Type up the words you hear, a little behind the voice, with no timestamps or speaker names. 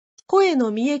声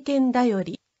の三重県だよ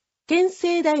り、県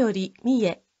政だより三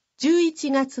重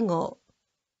11月号、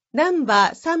ナン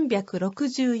バー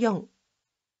364、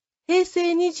平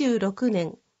成26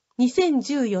年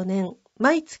2014年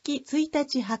毎月1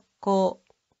日発行。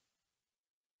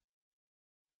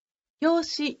表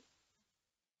紙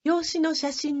の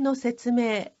写真の説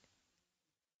明。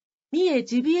三重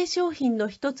ジビエ商品の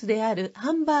一つである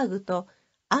ハンバーグと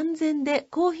安全で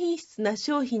高品質な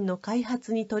商品の開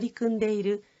発に取り組んでい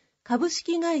る株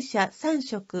式会社3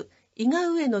色伊賀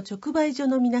上の直売所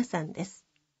の皆さんです。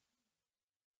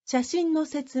写真の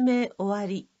説明終わ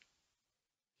り。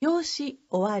表紙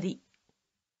終わり。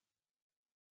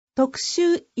特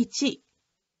集1、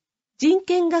人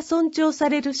権が尊重さ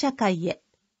れる社会へ。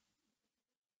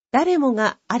誰も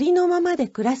がありのままで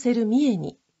暮らせる三重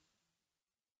に。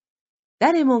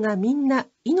誰もがみんな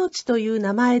命という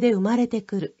名前で生まれて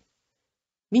くる。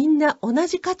みんな同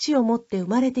じ価値を持って生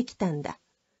まれてきたんだ。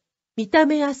見た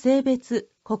目や性別、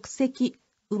国籍、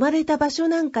生まれた場所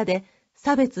なんかで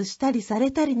差別したりさ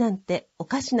れたりなんてお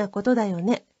かしなことだよ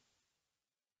ね。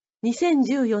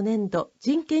2014年度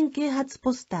人権啓発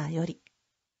ポスターより。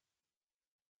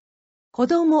子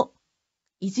供、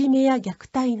いじめや虐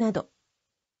待など、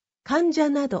患者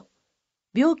など、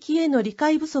病気への理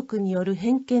解不足による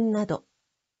偏見など、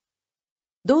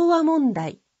童話問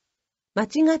題、間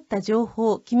違った情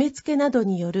報決めつけなど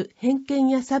による偏見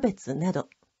や差別など、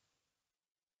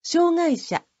障害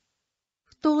者、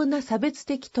不当な差別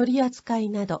的取り扱い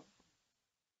など、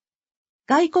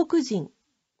外国人、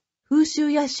風習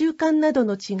や習慣など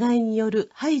の違いによる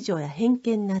排除や偏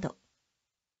見など、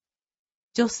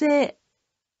女性、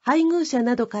配偶者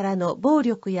などからの暴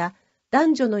力や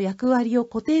男女の役割を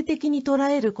固定的に捉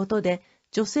えることで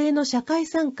女性の社会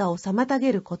参加を妨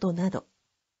げることなど、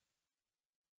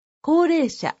高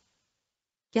齢者、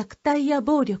虐待や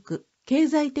暴力、経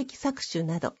済的搾取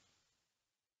など、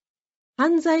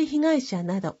犯罪被害者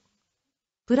など、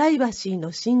プライバシー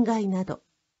の侵害など、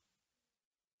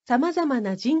様々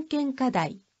な人権課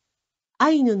題、ア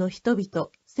イヌの人々、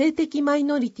性的マイ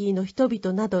ノリティの人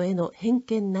々などへの偏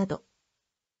見など、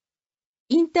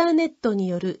インターネットに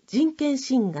よる人権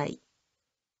侵害、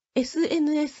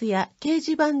SNS や掲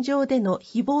示板上での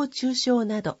誹謗中傷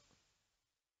など、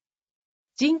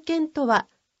人権とは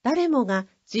誰もが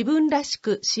自分らし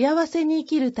く幸せに生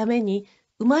きるために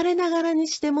生まれながらに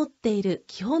して持っている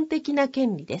基本的な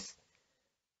権利です。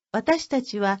私た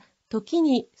ちは時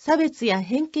に差別や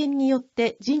偏見によっ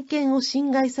て人権を侵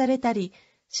害されたり、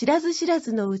知らず知ら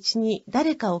ずのうちに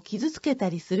誰かを傷つけた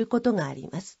りすることがあり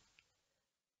ます。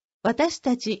私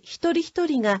たち一人一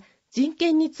人が人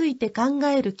権について考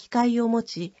える機会を持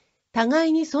ち、互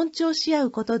いに尊重し合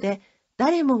うことで、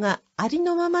誰もがあり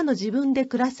のままの自分で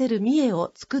暮らせる三重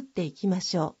を作っていきま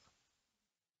しょう。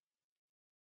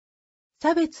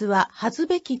差別は恥ず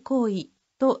べき行為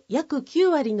と約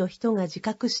9割の人が自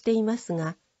覚しています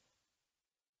が、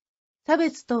差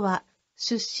別とは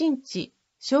出身地、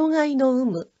障害の有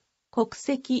無、国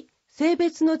籍、性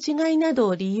別の違いなど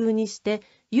を理由にして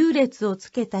優劣を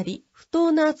つけたり不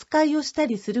当な扱いをした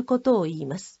りすることを言い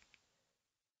ます。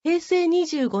平成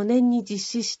25年に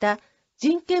実施した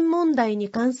人権問題に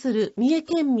関する三重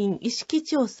県民意識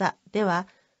調査では、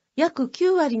約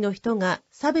9割の人が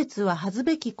差別は恥ず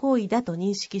べき行為だと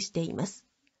認識しています。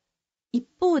一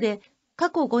方で、過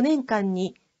去5年間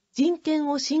に人権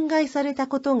を侵害された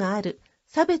ことがある、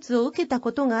差別を受けた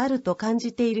ことがあると感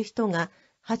じている人が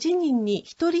8人に1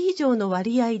人以上の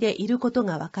割合でいること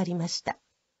が分かりました。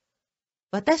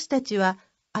私たちは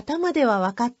頭では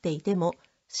分かっていても、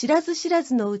知らず知ら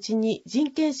ずのうちに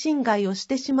人権侵害をし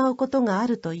てしまうことがあ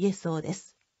ると言えそうで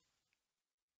す。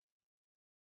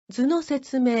図の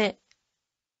説明。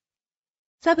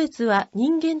差別は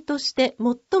人間として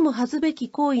最も恥ずべき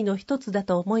行為の一つだ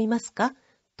と思いますか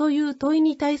という問い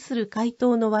に対する回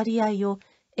答の割合を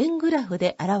円グラフ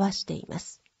で表していま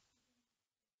す。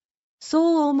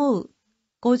そう思う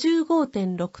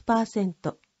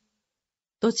 55.6%、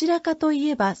どちらかとい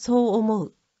えばそう思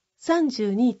う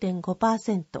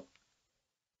 32.5%、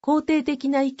肯定的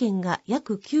な意見が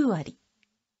約9割、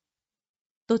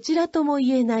どちらとも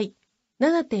言えない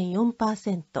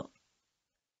 7.4%、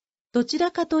どち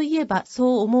らかといえば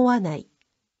そう思わない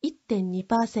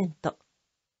 1.2%、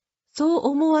そう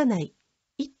思わない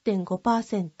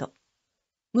 1.5%、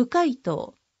無回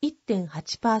答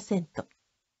 1.8%。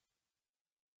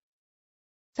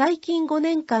最近5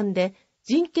年間で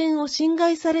人権を侵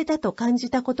害されたと感じ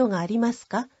たことがあります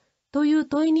かという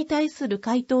問いに対する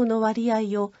回答の割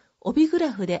合を帯グ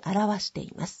ラフで表して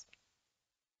います。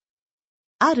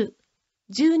ある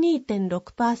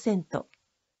 12.6%、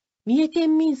三重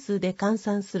県民数で換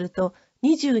算すると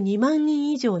22万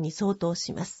人以上に相当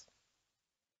します。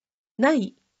な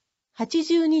い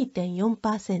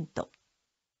 82.4%、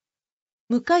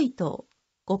無回答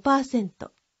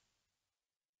 5%。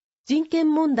人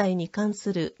権問題に関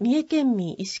する三重県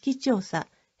民意識調査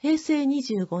平成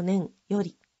25年よ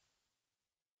り。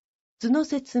図の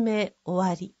説明終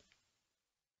わり。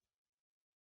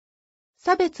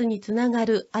差別につなが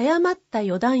る誤った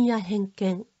予断や偏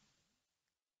見。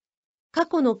過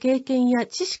去の経験や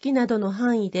知識などの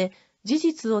範囲で事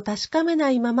実を確かめな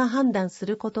いまま判断す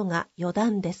ることが予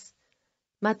断です。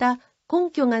また、根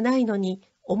拠がないのに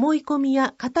思い込み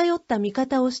や偏った見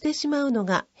方をしてしまうの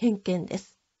が偏見で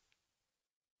す。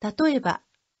例えば、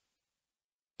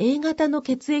A 型の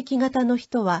血液型の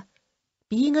人は、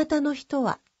B 型の人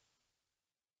は、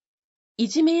い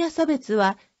じめや差別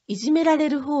はいじめられ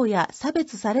る方や差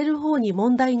別される方に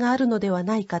問題があるのでは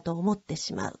ないかと思って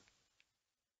しまう。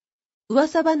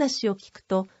噂話を聞く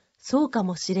と、そうか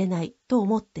もしれないと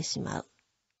思ってしまう。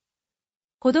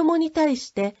子供に対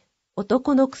して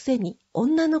男のくせに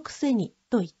女のくせに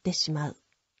と言ってしまう。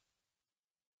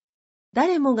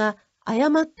誰もが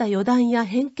誤った予断や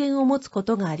偏見を持つこ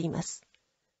とがあります。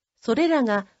それら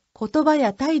が言葉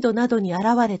や態度などに現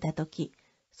れたとき、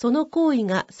その行為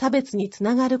が差別につ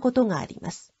ながることがあり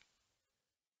ます。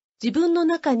自分の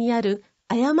中にある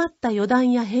誤った予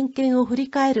断や偏見を振り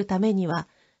返るためには、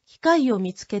機会を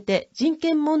見つけて人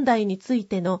権問題につい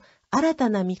ての新た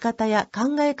な見方や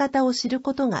考え方を知る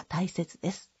ことが大切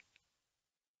です。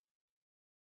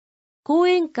講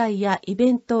演会やイ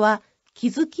ベントは気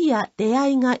づきや出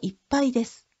会いがいっぱいで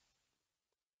す。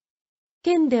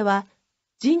県では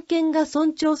人権が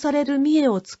尊重される三重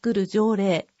を作る条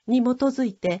例に基づ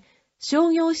いて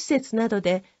商業施設など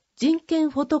で人権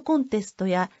フォトコンテスト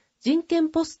や人権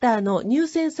ポスターの入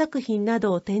選作品な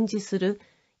どを展示する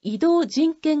移動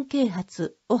人権啓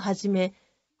発をはじめ、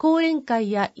講演会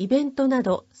やイベントな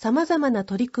ど様々な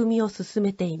取り組みを進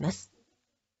めています。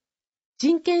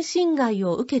人権侵害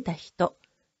を受けた人、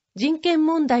人権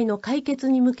問題の解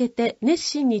決に向けて熱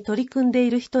心に取り組んで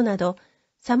いる人など、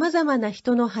様々な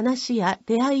人の話や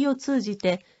出会いを通じ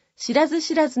て、知らず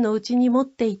知らずのうちに持っ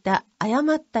ていた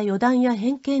誤った予断や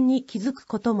偏見に気づく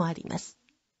こともあります。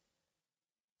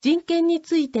人権に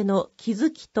ついての気づ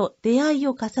きと出会い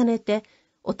を重ねて、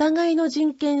お互いの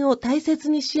人権を大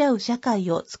切にし合う社会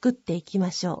を作っていき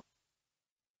ましょう。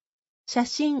写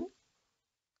真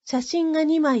が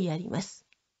2枚あります。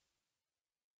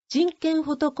人権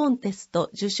フォトコンテス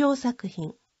ト受賞作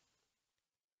品。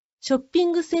ショッピ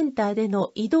ングセンターで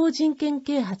の移動人権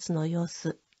啓発の様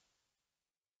子。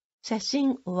写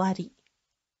真終わり。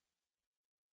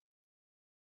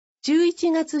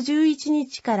11月11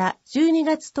日から12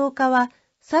月10日は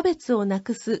差別をな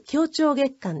くす協調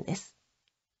月間です。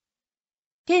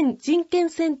県人権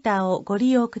センターをご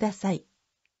利用ください。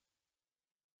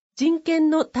人権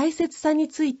の大切さに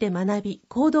ついて学び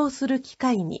行動する機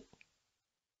会に。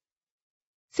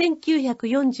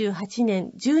1948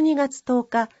年12月10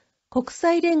日、国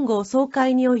際連合総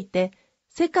会において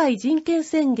世界人権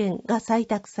宣言が採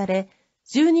択され、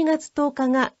12月10日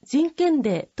が人権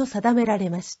デーと定めら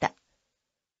れました。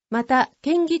また、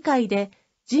県議会で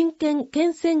人権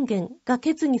県宣言が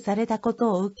決議されたこ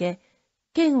とを受け、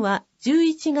県は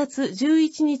11月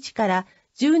11日から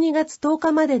12月10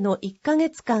日までの1ヶ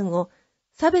月間を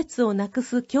差別をなく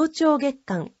す協調月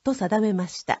間と定めま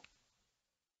した。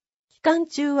期間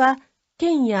中は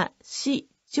県や市、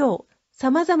町、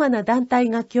様々な団体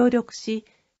が協力し、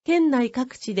県内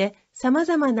各地で様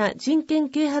々な人権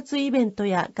啓発イベント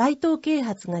や街頭啓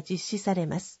発が実施され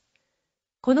ます。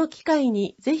この機会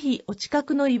にぜひお近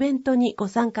くのイベントにご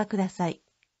参加ください。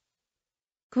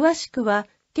詳しくは、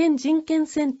県人権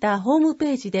センターホーム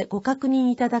ページでご確認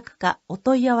いただくかお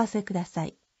問い合わせくださ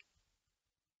い。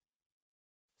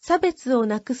差別を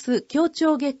なくす協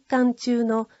調月間中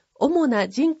の主な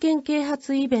人権啓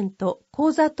発イベント、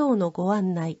講座等のご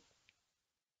案内。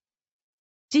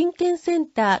人権セ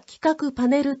ンター企画パ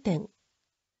ネル展。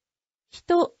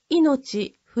人、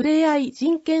命、ふれあい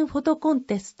人権フォトコン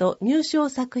テスト入賞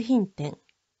作品展。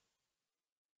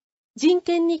人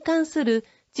権に関する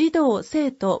児童・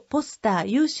生徒ポスター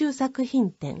優秀作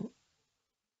品展。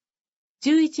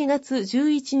11月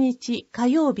11日火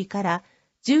曜日から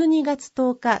12月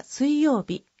10日水曜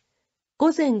日、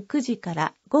午前9時か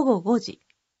ら午後5時。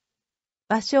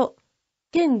場所、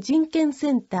県人権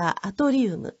センターアトリ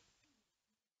ウム。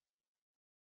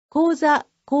講座、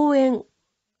講演、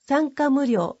参加無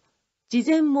料、事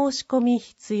前申し込み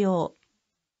必要。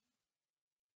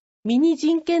ミニ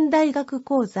人権大学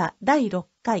講座第6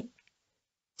回。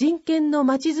人権の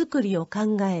まちづくりを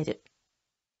考える。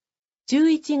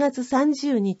11月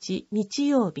30日日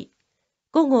曜日、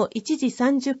午後1時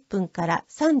30分から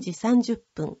3時30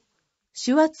分、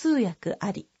手話通訳あ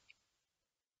り。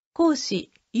講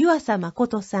師、湯浅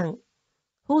誠さん、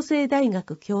法政大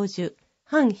学教授、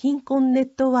反貧困ネ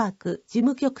ットワーク事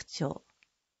務局長。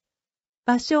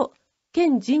場所、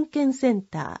県人権セン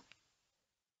ター。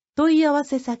問い合わ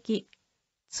せ先、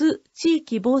津地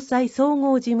域防災総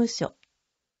合事務所。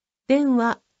電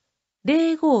話、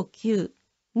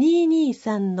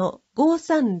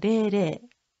059-223-5300。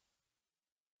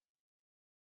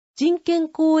人権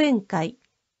講演会、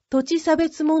土地差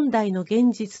別問題の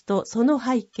現実とその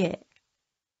背景。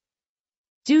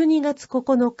12月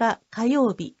9日火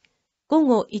曜日、午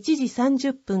後1時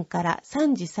30分から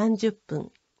3時30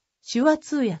分、手話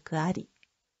通訳あり。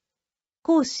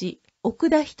講師、奥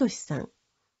田仁さん。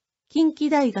近畿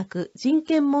大学人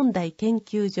権問題研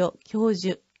究所教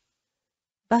授。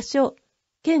場所、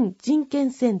県人権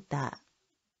センター。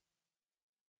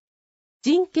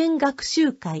人権学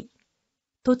習会、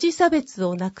土地差別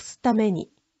をなくすため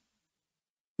に。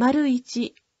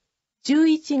1、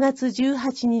11月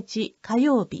18日火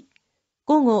曜日、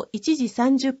午後1時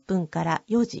30分から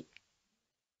4時。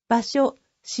場所、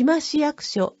志摩市役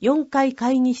所4階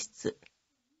会議室。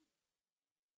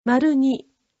2、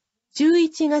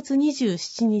11月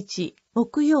27日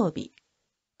木曜日、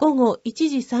午後1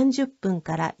時30分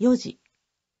から4時。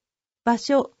場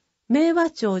所、明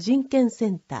和町人権セ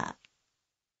ンタ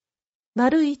ー。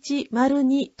1、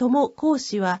2とも講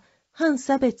師は、反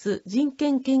差別人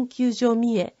権研究所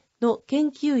三重の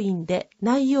研究員で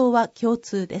内容は共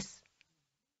通です。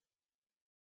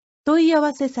問い合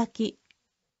わせ先、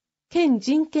県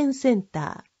人権セン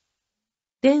ター。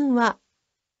電話、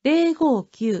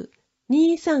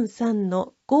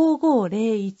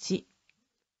059-233-5501。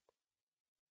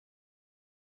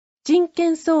人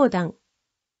権相談。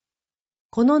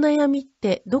この悩みっ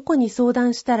てどこに相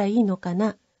談したらいいのか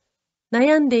な？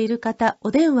悩んでいる方、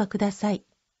お電話ください。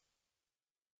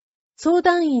相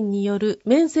談員による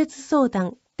面接相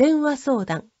談、電話相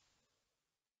談。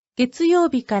月曜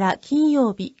日から金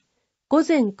曜日、午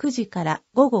前9時から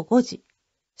午後5時、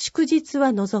祝日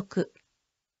は除く。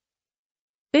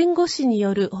弁護士に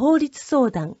よる法律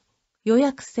相談、予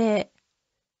約制。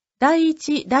第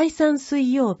1、第3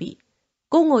水曜日、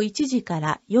午後1時か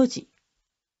ら4時。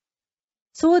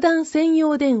相談専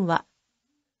用電話、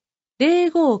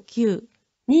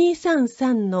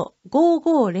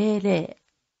059-233-5500。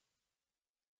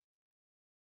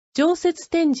常設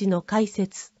展示の解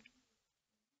説。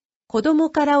子ども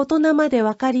から大人まで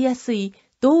わかりやすい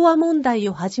童話問題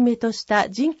をはじめとした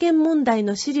人権問題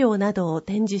の資料などを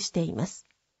展示しています。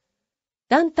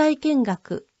団体見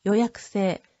学、予約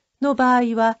制の場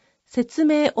合は説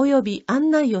明及び案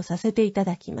内をさせていた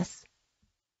だきます。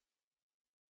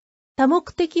多目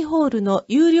的ホールの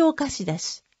有料貸し出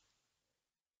し。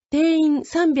定員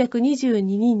322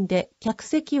人で客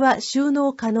席は収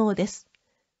納可能です。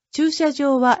駐車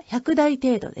場は100台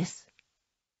程度です。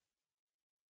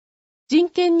人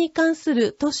権に関す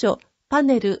る図書、パ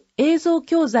ネル、映像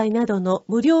教材などの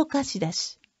無料貸し出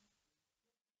し。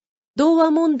童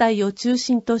話問題を中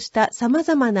心とした様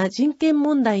々な人権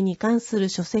問題に関する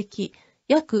書籍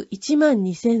約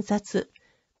12000冊、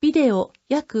ビデオ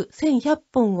約1100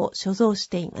本を所蔵し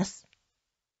ています。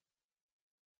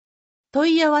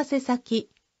問い合わせ先、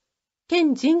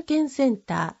県人権セン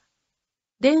タ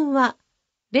ー、電話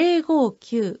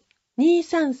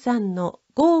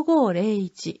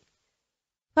059-233-5501、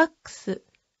ファックス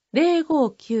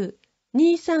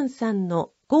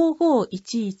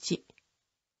059-233-5511、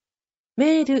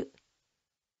メール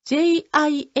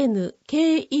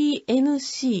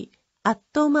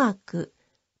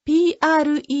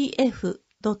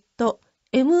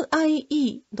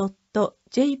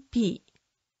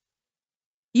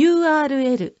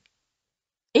URL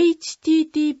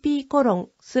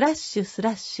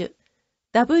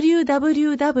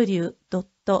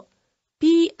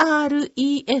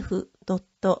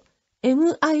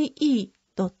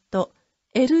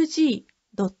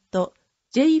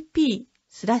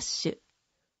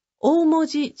大文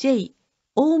字 J、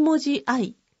大文字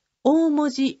I、大文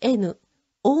字 N、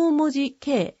大文字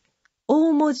K、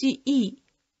大文字 E、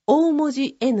大文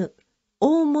字 N、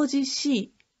大文字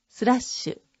C、スラッ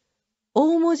シュ、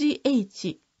大文字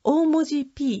H、大文字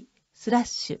P、スラッ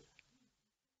シュ、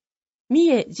三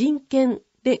重人権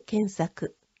で検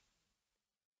索。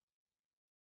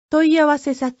問い合わ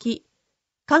せ先、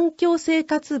環境生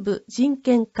活部人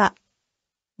権課、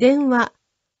電話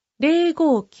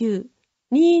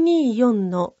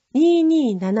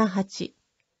059-224-2278、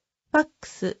ファック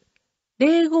ス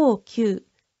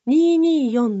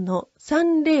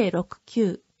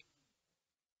059-224-3069、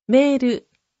メール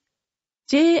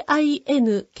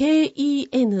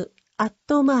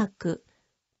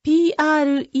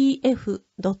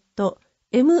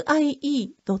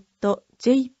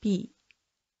jinken@pref.mie.jp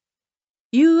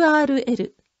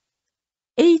URL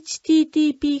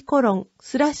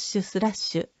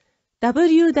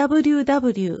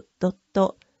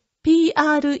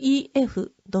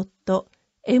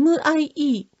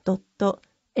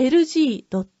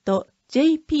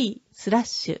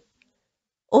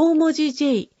大文字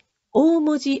J、大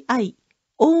文字 I、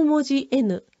大文字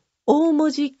N、大文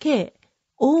字 K、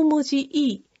大文字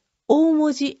E、大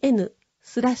文字 N、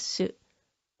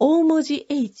大文字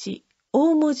H、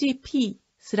大文字 P、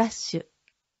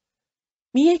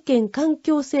三重県環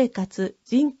境生活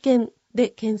人権で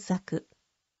検索。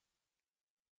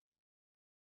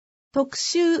特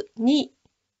集2、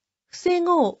防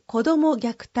ごう子ども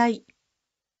虐待。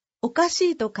おか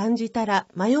しいと感じたら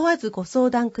迷わずご相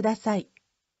談ください。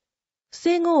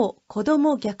防ごう子ど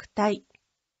も虐待。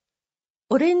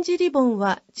オレンジリボン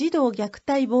は児童虐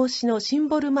待防止のシン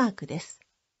ボルマークです。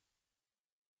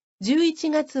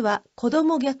11月は子ど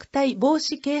も虐待防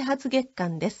止啓発月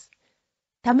間です。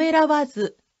ためらわ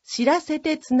ず、知らせ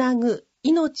てつなぐ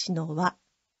命の輪。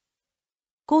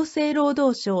厚生労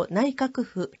働省内閣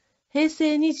府平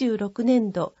成26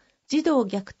年度児童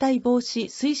虐待防止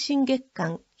推進月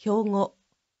間標語。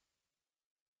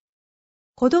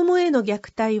子どもへの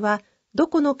虐待はど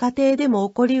この家庭でも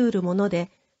起こりうるもので、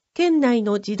県内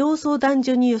の児童相談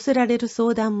所に寄せられる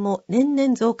相談も年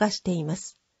々増加していま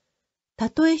す。た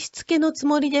とえしつけのつ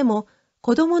もりでも、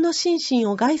子どもの心身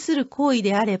を害する行為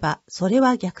であれば、それ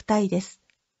は虐待です。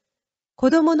子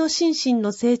どもの心身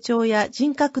の成長や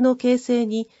人格の形成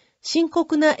に深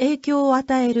刻な影響を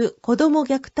与える子ども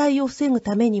虐待を防ぐ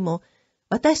ためにも、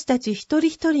私たち一人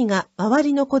一人が周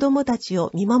りの子どもたち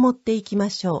を見守っていきま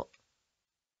しょう。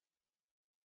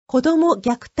子ども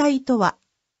虐待とは、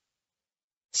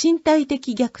身体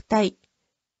的虐待、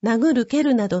殴る蹴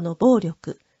るなどの暴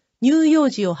力、乳幼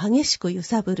児を激しく揺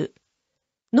さぶる、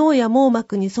脳や網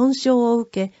膜に損傷を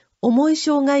受け、重い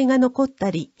障害が残っ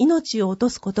たり、命を落と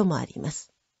すこともありま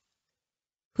す。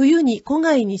冬に戸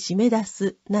外に締め出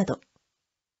すなど。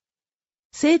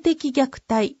性的虐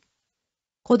待、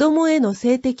子供への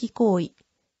性的行為、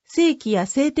性器や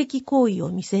性的行為を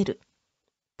見せる、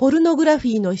ポルノグラフ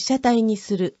ィーの被写体に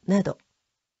するなど。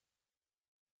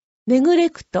ネグレ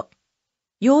クト、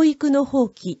養育の放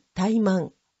棄、怠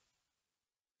慢。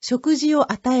食事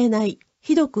を与えない、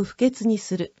ひどく不潔に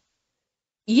する。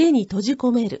家に閉じ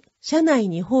込める、車内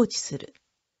に放置する。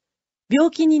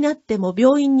病気になっても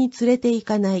病院に連れて行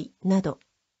かないなど。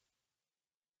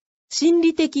心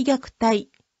理的虐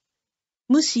待、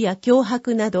無視や脅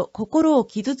迫など心を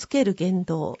傷つける言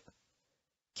動。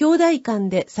兄弟間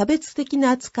で差別的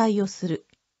な扱いをする。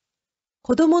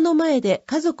子供の前で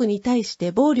家族に対し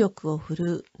て暴力を振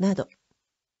るうなど。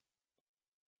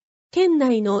県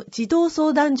内の児童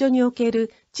相談所におけ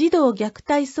る児童虐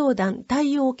待相談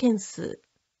対応件数。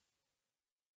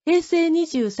平成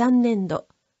23年度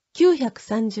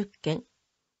930件。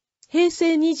平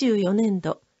成24年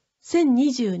度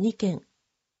1022件。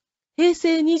平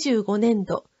成25年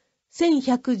度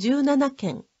1117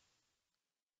件。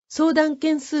相談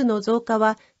件数の増加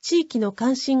は地域の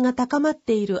関心が高まっ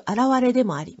ている表れで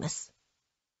もあります。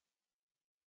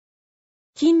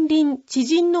近隣、知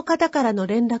人の方からの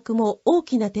連絡も大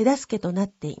きな手助けとなっ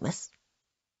ています。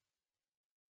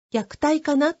虐待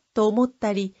かなと思っ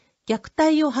たり、虐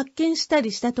待を発見した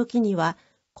りしたときには、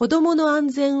子どもの安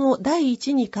全を第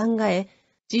一に考え、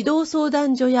児童相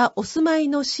談所やお住まい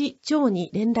の市長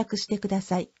に連絡してくだ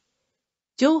さい。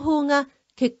情報が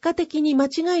結果的に間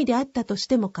違いであったとし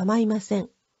ても構いません。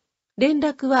連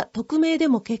絡は匿名で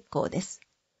も結構です。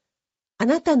あ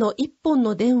なたの一本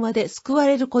の電話で救わ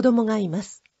れる子供がいま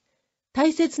す。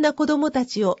大切な子供た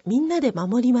ちをみんなで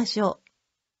守りましょう。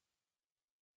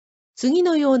次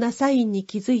のようなサインに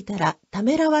気づいたらた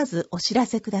めらわずお知ら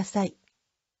せください。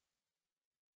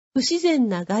不自然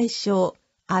な外傷、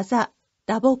あざ、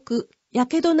打撲、や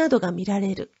けどなどが見ら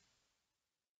れる。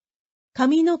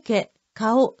髪の毛、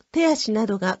顔、手足な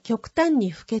どが極端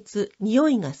に不潔、匂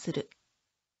いがする。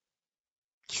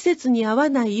季節に合わ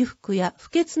ない衣服や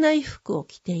不潔な衣服を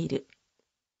着ている。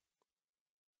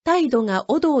態度が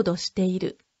おどおどしてい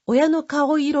る。親の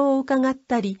顔色を伺っ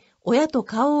たり、親と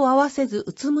顔を合わせず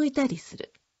うつむいたりす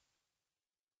る。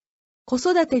子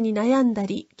育てに悩んだ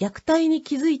り、虐待に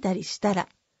気づいたりしたら、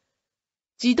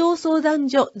児童相談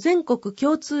所全国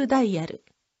共通ダイヤル。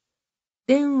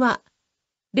電話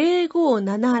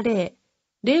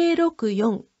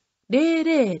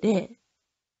 0570-064-000。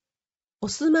お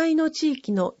住まいの地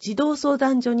域の児童相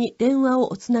談所に電話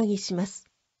をおつなぎします。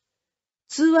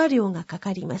通話料がか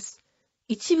かります。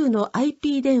一部の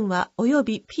IP 電話及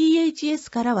び PHS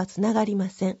からはつながりま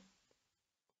せん。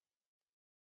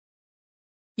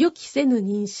予期せぬ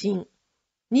妊娠、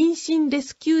妊娠レ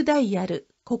スキューダイヤル、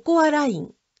ココアライ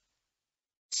ン、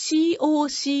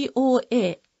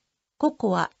COCOA、コ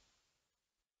コア、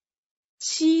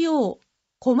CO、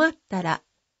困ったら、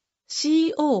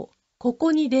CO、こ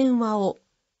こに電話を、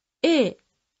A、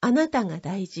あなたが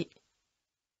大事。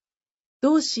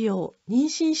どうしよう、妊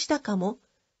娠したかも、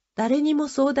誰にも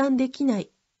相談できな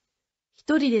い。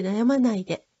一人で悩まない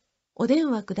で、お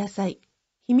電話ください。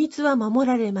秘密は守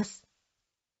られます。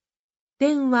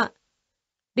電話、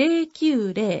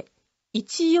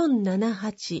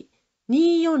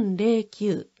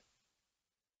090-1478-2409。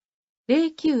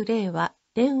090は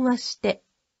電話して、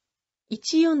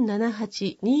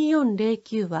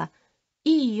1478-2409は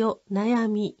いいよ悩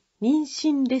み妊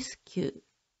娠レスキュー。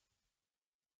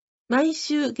毎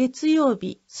週月曜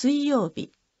日、水曜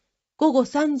日、午後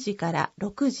3時から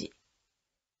6時。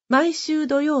毎週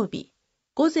土曜日、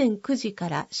午前9時か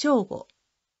ら正午。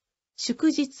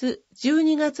祝日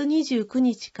12月29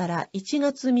日から1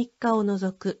月3日を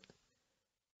除く。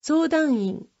相談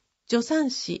員、助産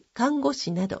師、看護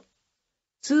師など、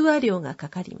通話料がか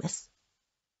かります。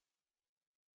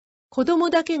子供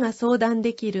だけが相談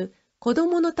できる子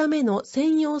供のための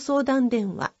専用相談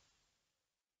電話。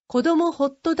子供ホ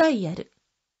ットダイヤル。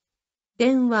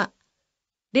電話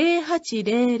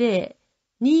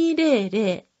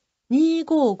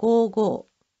 0800-200-2555。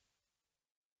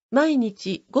毎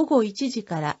日午後1時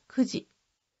から9時。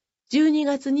12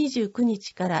月29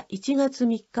日から1月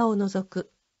3日を除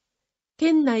く。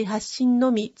県内発信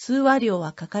のみ通話料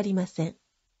はかかりません。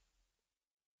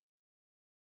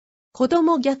子ど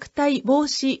も虐待防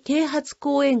止啓発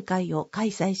講演会を開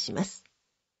催します。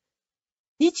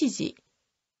日時、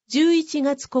11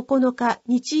月9日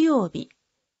日曜日、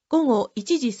午後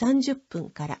1時30分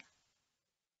から。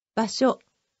場所、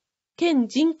県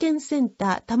人権センタ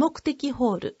ー多目的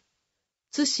ホール、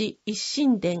津市一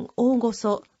神殿大御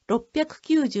所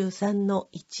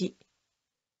 693-1。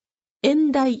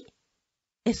演題、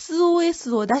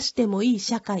SOS を出してもいい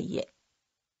社会へ。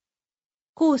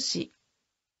講師、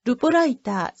ルポライ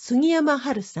ター杉山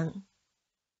春さん。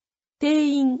定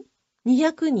員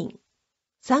200人。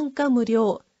参加無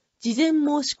料。事前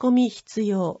申し込み必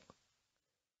要。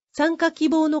参加希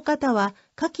望の方は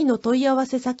下記の問い合わ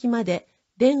せ先まで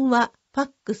電話、ファ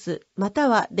ックスまた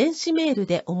は電子メール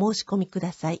でお申し込みく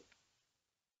ださい。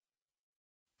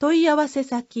問い合わせ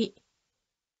先、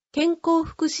健康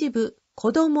福祉部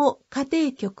子ども家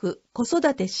庭局子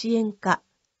育て支援課。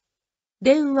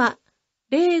電話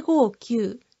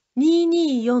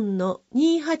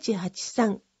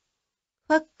059-224-2883。フ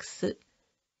ァックス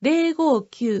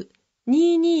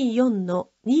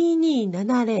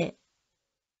059-224-2270。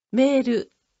メー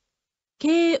ル、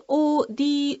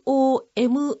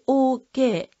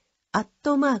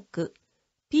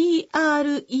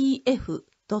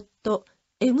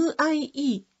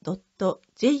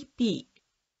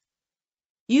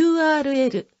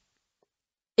URL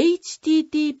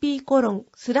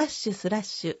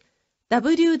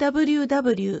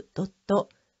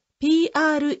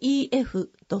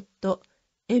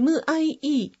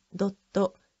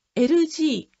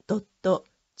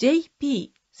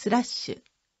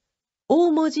大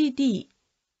文字 D、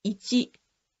1、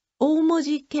大文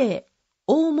字 K、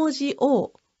大文字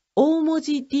O、大文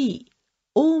字 D、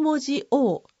大文字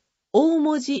O、大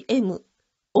文字 M、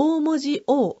大文字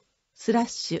O、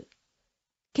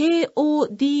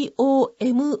KODOMOK、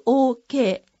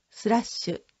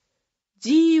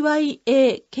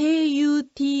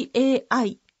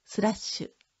GYAKUTAI、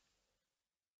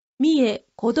三重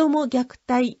子ども虐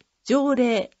待条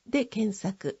例で検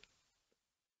索。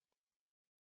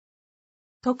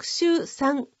特集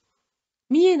3、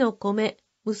三重の米、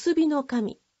結びの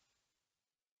神。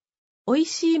おい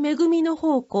しい恵みの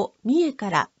宝庫、三重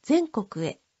から全国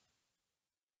へ。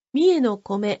三重の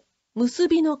米、結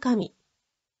びの神。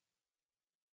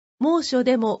猛暑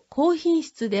でも高品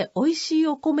質でおいしい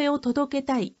お米を届け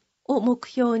たいを目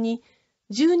標に、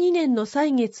12年の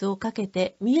歳月をかけ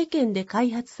て三重県で開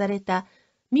発された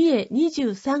三重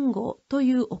23号と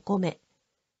いうお米。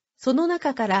その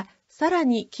中からさら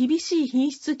に厳しい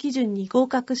品質基準に合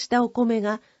格したお米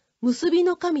が結び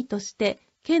の神として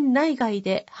県内外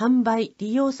で販売・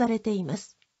利用されていま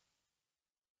す。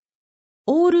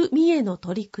オール三重の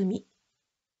取り組み。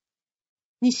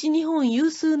西日本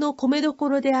有数の米どこ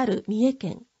ろである三重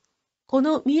県。こ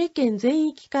の三重県全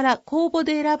域から公募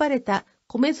で選ばれた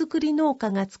米作り農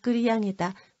家が作り上げ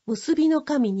た結びの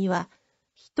神には、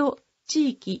人、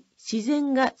地域、自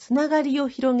然がつながりを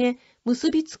広げ、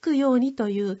結びつくようにと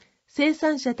いう生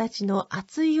産者たちの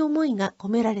熱い思いが込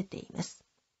められています。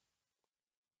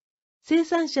生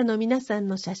産者の皆さん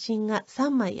の写真が3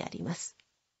枚あります。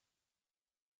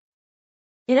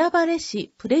選ばれ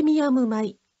しプレミアム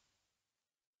米。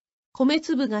米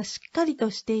粒がしっかりと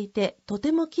していてと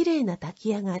てもきれいな炊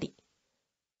き上がり。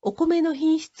お米の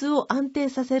品質を安定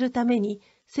させるために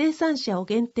生産者を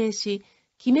限定し、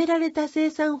決められた生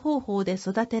産方法で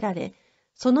育てられ、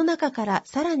その中から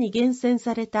さらに厳選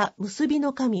された結び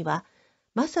の神は、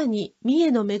まさに三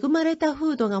重の恵まれた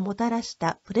風土がもたらし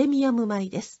たプレミアム米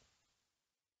です。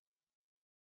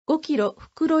5キロ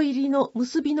袋入りの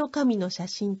結びの神の写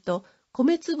真と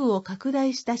米粒を拡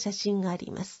大した写真があ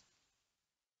ります。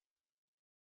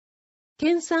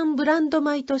県産ブランド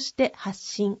米として発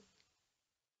信。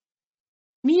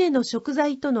三重の食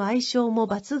材との相性も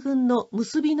抜群の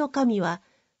結びの神は、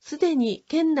すでに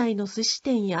県内の寿司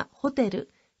店やホテ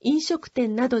ル、飲食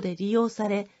店などで利用さ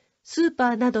れ、スーパ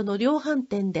ーなどの量販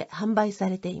店で販売さ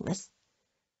れています。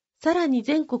さらに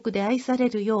全国で愛され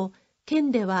るよう、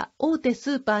県では大手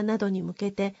スーパーなどに向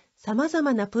けて様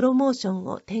々なプロモーション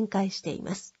を展開してい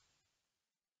ます。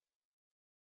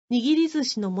握り寿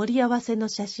司の盛り合わせの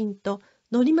写真と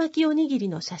海苔巻きおにぎり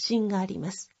の写真があり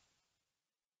ます。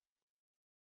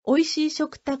美味しい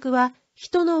食卓は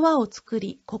人の輪を作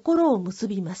り心を結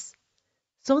びます。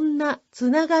そんなつ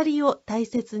ながりを大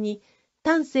切に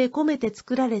丹精込めて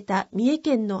作られた三重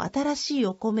県の新しい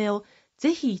お米を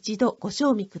ぜひ一度ご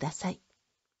賞味ください。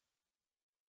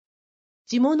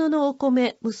地物のお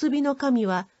米結びの神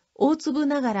は大粒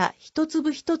ながら一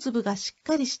粒一粒がしっ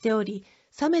かりしており、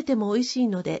冷めても美味しい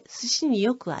ので寿司に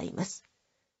よく合います。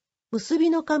結び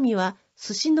の神は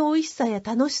寿司の美味しさや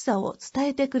楽しさを伝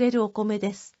えてくれるお米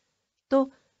です。と、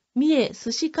三重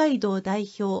寿司街道代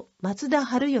表松田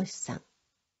春義さん。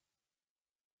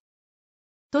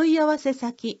問い合わせ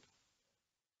先、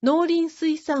農林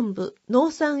水産部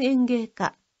農産園芸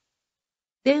課。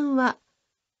電話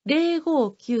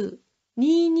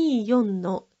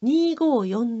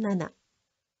 059-224-2547。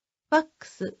ファック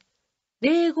ス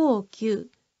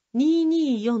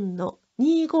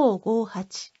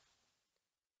 059-224-2558。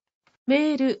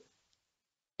メール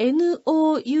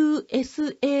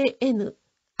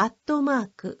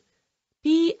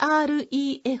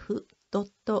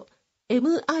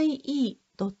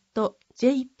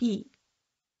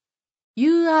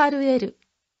URL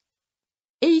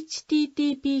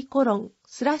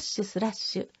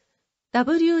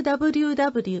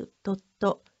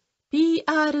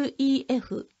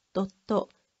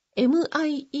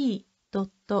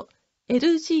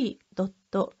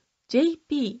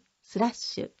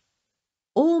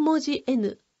大文字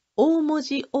N、大文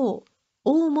字 O、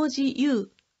大文字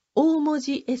U、大文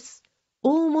字 S、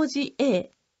大文字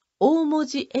A、大文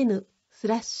字 N、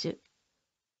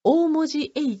大文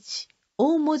字 H、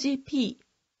大文字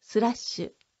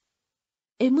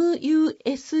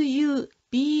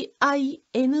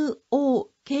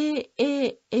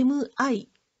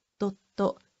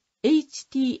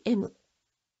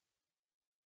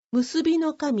結び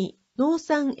の神農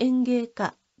産園芸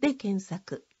課で検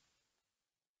索。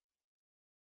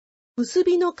結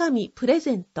びの神プレ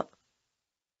ゼント。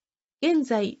現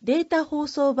在データ放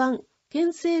送版県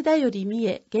政だより三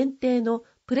重限定の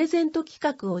プレゼント企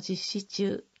画を実施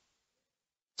中。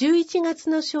11月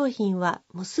の商品は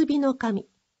結びの神。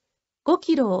5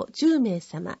キロを10名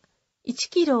様、1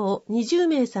キロを20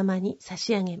名様に差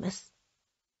し上げます。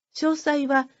詳細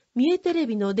は三重テレ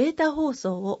ビのデータ放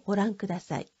送をご覧くだ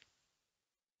さい。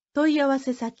問い合わ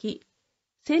せ先、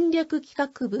戦略企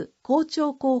画部校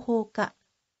長広報課。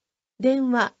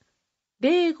電話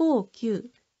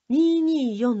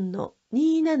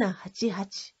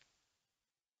 059-224-2788。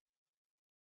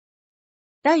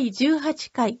第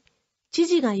18回知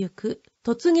事が行く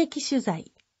突撃取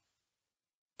材。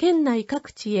県内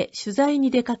各地へ取材に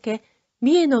出かけ、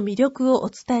三重の魅力をお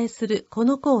伝えするこ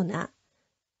のコーナー。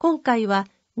今回は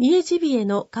三重ジビエ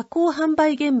の加工販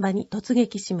売現場に突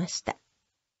撃しました。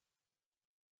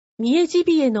三重ジ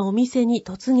ビエのお店に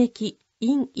突撃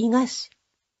in 伊賀市。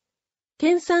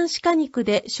県産鹿肉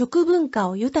で食文化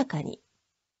を豊かに。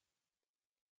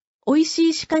美味し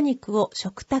い鹿肉を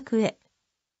食卓へ。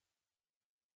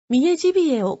三重ジ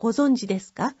ビエをご存知で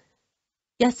すか？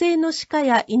野生の鹿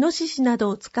やイノシシなど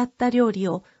を使った料理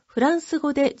をフランス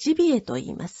語でジビエと言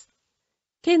います。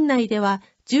県内では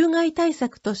獣害対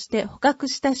策として捕獲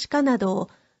した鹿など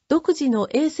を独自の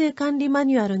衛生管理マ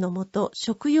ニュアルのもと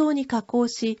食用に加工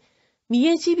し、三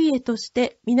重ジビエとし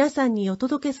て皆さんにお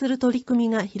届けする取り組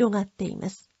みが広がっていま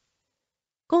す。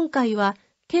今回は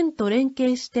県と連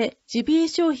携してジビエ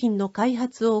商品の開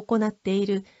発を行ってい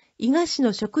る伊賀市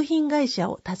の食品会社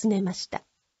を訪ねました。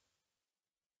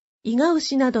伊賀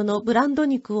牛などのブランド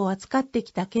肉を扱って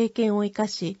きた経験を生か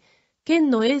し、県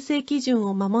の衛生基準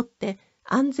を守って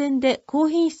安全で高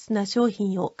品質な商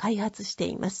品を開発して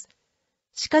います。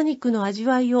鹿肉の味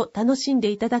わいを楽しんで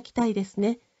いただきたいです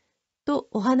ね。と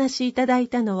お話しいただい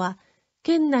たのは、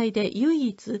県内で唯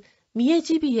一、三重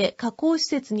ジビエ加工施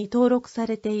設に登録さ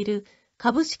れている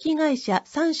株式会社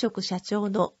三食社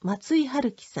長の松井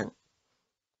春樹さん。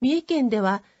三重県で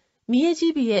は、三重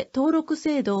ジビエ登録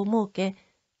制度を設け、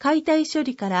解体処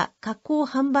理から加工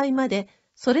販売まで、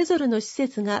それぞれの施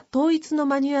設が統一の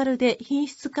マニュアルで品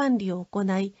質管理を行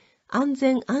い、安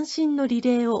全安心のリ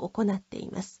レーを行ってい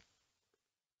ます。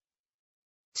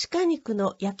鹿肉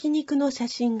の焼肉の写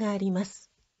真がありま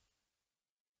す。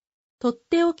とっ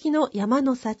ておきの山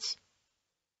の幸。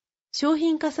商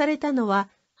品化されたの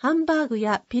は、ハンバーグ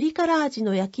やピリ辛味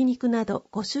の焼肉など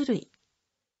5種類。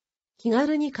気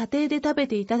軽に家庭で食べ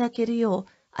ていただけるよ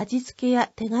う、味付け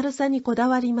や手軽さにこだ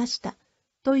わりました。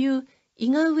という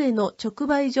伊賀上の直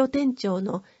売所店長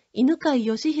の犬飼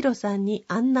義弘さんに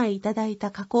案内いただいた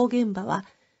加工現場は、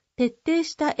徹底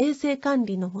した衛生管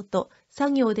理のもと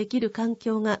作業できる環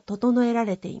境が整えら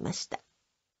れていました。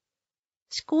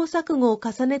試行錯誤を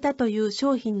重ねたという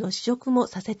商品の試食も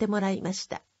させてもらいまし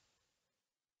た。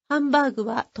ハンバーグ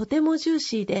はとてもジュー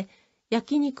シーで、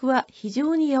焼肉は非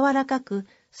常に柔らかく、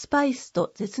スパイス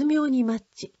と絶妙にマッ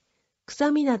チ。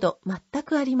臭みなど全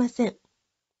くありません。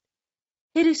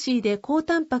ヘルシーで高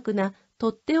タンパクな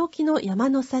とっておきの山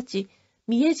の幸、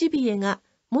三重ジビエが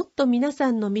もっと皆さ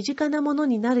んの身近なもの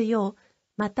になるよう、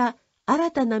また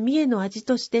新たな三重の味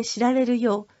として知られる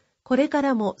よう、これか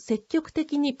らも積極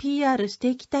的に PR して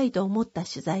いきたいと思った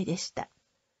取材でした。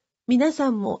皆さ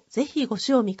んもぜひご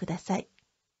賞味ください。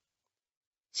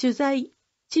取材、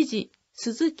知事、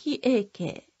鈴木英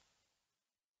慶。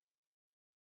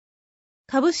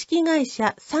株式会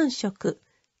社三食、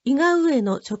伊賀上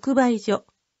野直売所。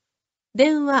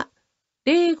電話、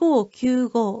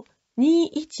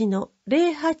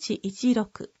0595-21-0816。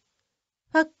フ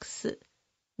ァックス、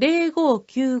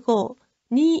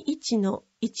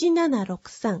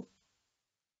0595-21-1763。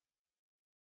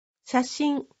写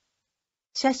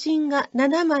真が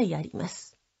7枚ありま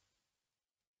す。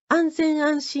安全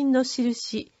安心の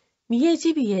印、三重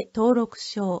ジビエ登録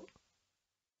証。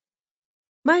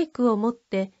マイクを持っ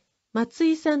て松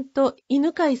井さんと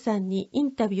犬飼さんにイ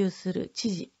ンタビューする知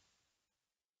事。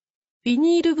ビ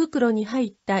ニール袋に入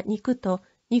った肉と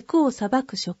肉をさば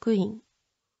く職員。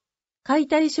解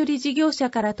体処理事業者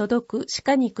から届く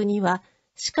鹿肉には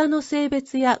鹿の性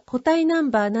別や個体ナン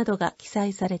バーなどが記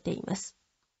載されています。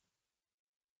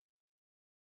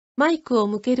マイクを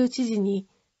向ける知事に、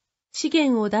資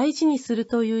源を大事にする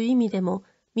という意味でも、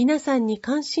皆さんに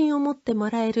関心を持っても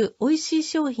らえる美味しい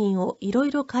商品をいろ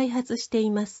いろ開発して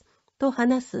います、と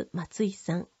話す松井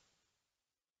さん。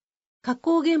加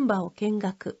工現場を見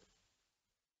学。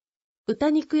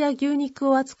豚肉や牛肉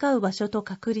を扱う場所と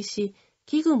隔離し、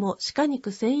器具も鹿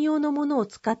肉専用のものを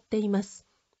使っています、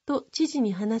と知事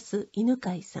に話す犬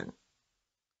飼さん。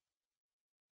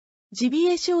ジビ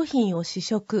エ商品を試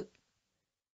食。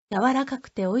柔らかく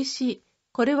て美味しい。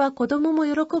これは子供も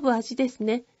喜ぶ味です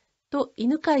ね。と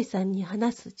犬飼さんに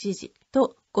話す知事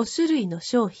と5種類の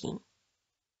商品。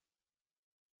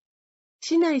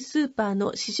市内スーパー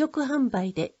の試食販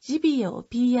売でジビエを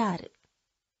PR。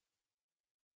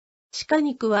鹿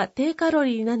肉は低カロ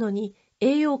リーなのに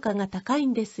栄養価が高い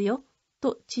んですよ。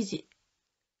と知事。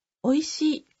美味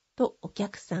しい。とお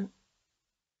客さん。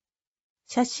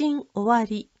写真終わ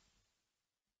り。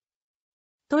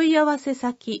問い合わせ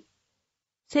先。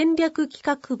戦略企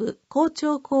画部校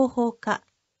長広報課。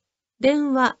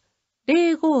電話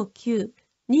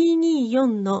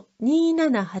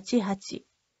059-224-2788。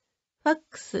ファッ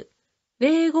クス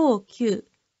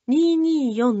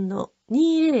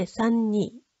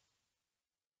059-224-2032。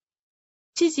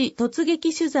知事突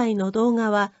撃取材の動画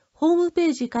はホームペ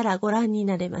ージからご覧に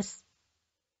なれます。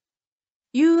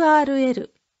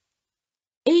URL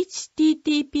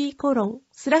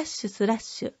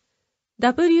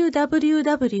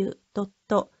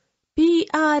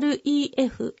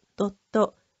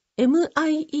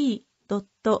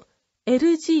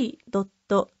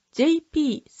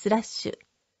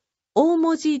大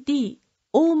文字D、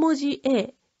大文字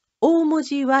A、大文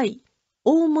字Y、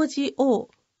大文字O、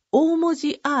大文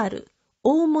字R、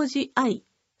大文字I、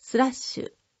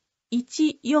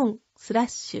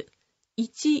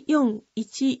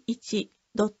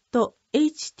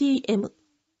/14/1411.htm。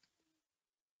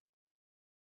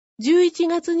11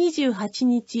月28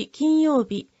日金曜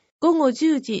日午後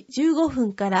10時15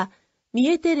分から三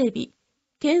重テレビ、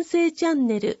県政チャン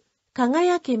ネル、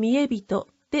輝け見え人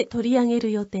で取り上げ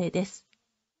る予定です。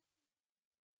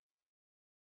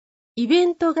イベ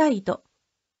ントガイド、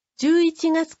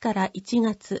11月から1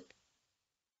月。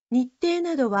日程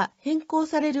などは変更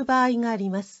される場合があり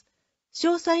ます。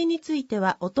詳細について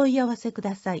はお問い合わせく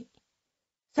ださい。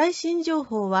最新情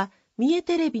報は三重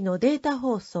テレビのデータ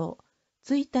放送、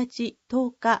1日、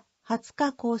10日、20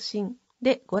日更新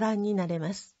でご覧になれ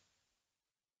ます。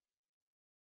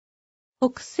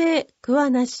北西桑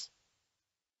名市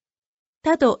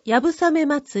多度やぶさめ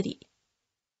祭り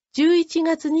11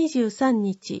月23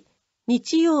日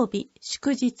日曜日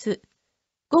祝日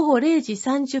午後0時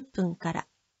30分から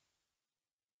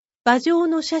馬上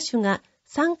の車種が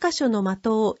3カ所の的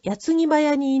を矢継ぎ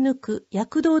早に射抜く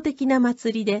躍動的な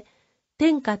祭りで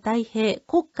天下太平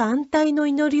国家安泰の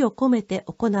祈りを込めて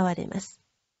行われます。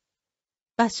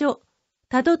場所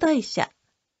多度大社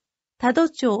多度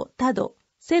町多度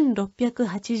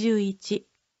1681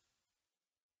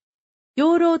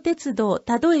養老鉄道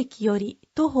多度駅より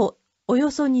徒歩お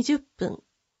よそ20分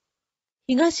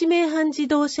東名阪自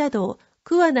動車道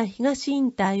桑名東イ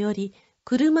ンターより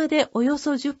車でおよ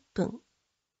そ10分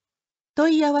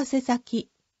問い合わせ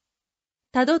先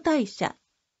多度大社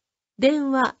電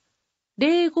話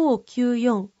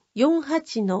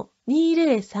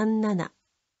 0594-48-2037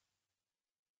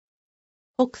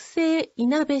 北西い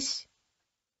なべ市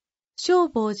正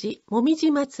法寺もみ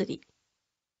じ祭り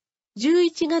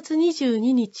11月22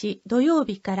日土曜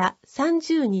日から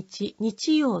30日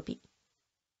日曜日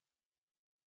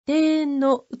庭園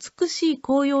の美しい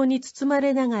紅葉に包ま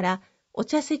れながらお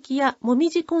茶席やもみ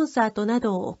じコンサートな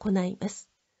どを行います。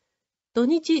土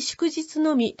日祝日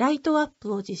のみライトアッ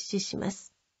プを実施しま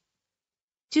す。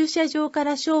駐車場か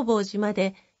ら正法寺ま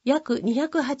で約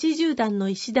280段の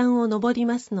石段を登り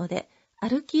ますので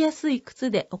歩きやすい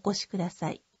靴でお越しくだ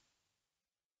さい。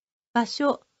場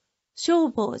所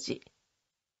正法寺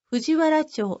藤原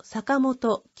町坂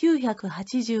本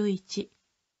981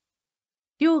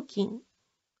料金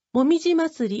もみじ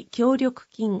祭り協力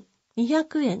金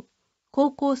200円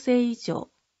高校生以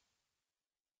上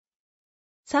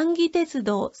三義鉄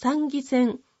道三義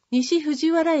線西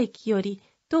藤原駅より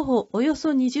徒歩およ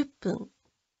そ20分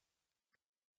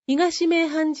東名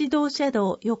阪自動車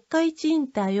道四日市イ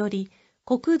ンターより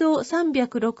国道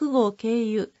306号経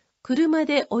由車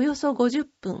でおよそ50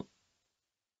分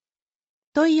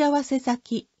問い合わせ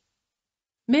先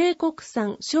明国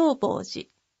山正法寺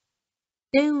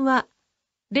電話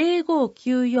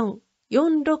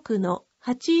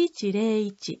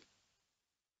 0594-46-8101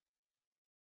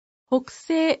 北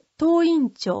西東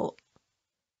院町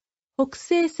北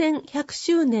西線100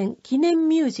周年記念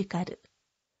ミュージカル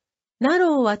ナ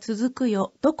ローは続く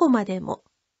よどこまでも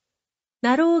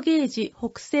ナローゲージ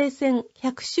北西線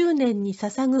100周年に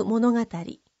捧ぐ物語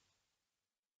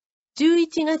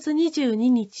11月22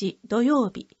日土曜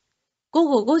日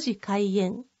午後5時開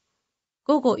演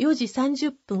午後4時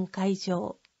30分開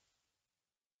場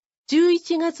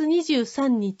11月23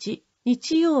日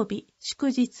日曜日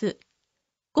祝日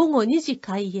午後2時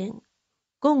開演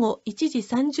午後1時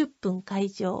30分開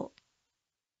場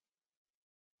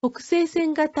北西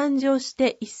線が誕生し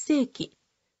て1世紀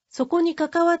そこに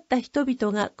関わった人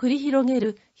々が繰り広げ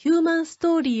るヒューマンス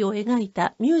トーリーを描い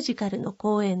たミュージカルの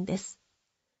公演です。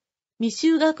未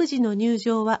就学児の入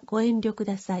場はご遠慮く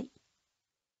ださい。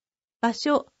場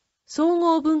所、総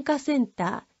合文化センタ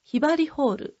ー、ひばり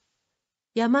ホール、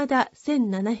山田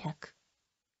1700。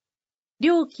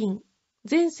料金、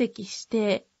全席指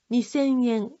定2000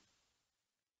円。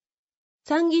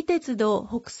三義鉄道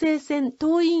北西線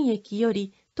東院駅よ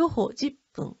り徒歩10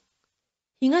分。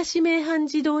東名阪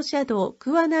自動車道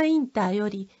桑名インターよ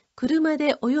り車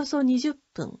でおよそ20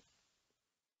分。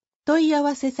問い合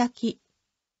わせ先、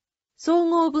総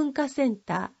合文化セン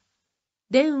ター、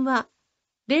電話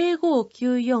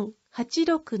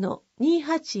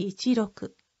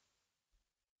 0594-86-2816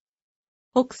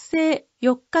 北西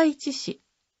四日市市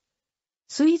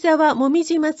水沢もみ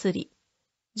じ祭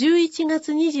り11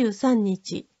月23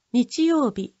日日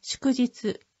曜日祝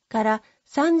日から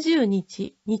30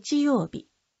日日曜日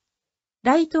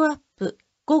ライトアップ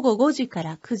午後5時か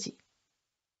ら9時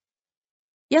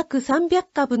約300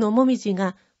株のもみじ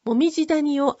がもみじ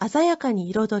谷を鮮やかに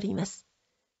彩ります。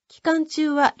期間中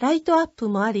はライトアップ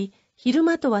もあり、昼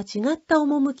間とは違った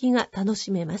趣が楽し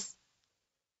めます。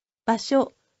場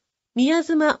所、宮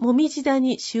妻もみじ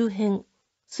谷周辺、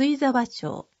水沢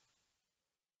町。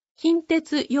近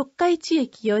鉄四日市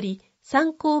駅より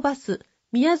参考バス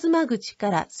宮妻口か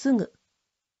らすぐ。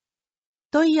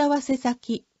問い合わせ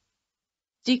先、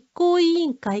実行委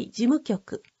員会事務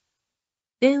局。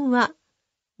電話、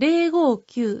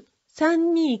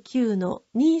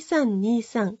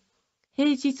059-329-2323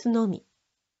平日のみ。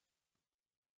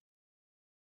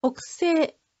北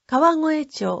西川越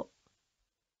町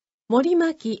森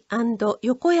牧&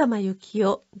横山幸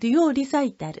夫デュオリサ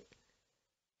イタル。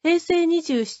平成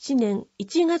27年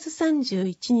1月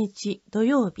31日土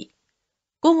曜日、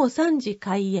午後3時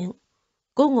開演、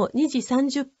午後2時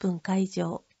30分会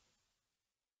場。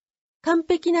完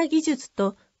璧な技術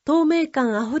と透明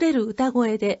感あふれる歌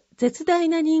声で絶大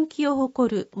な人気を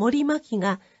誇る森牧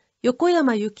が横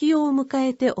山幸夫を迎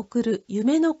えて送る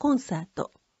夢のコンサー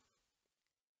ト。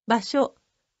場所、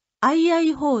アイア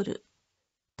イホール、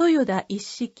豊田一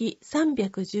式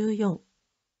314。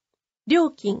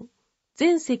料金、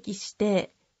全席指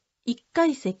定、1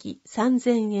階席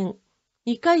3000円、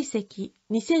2階席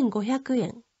2500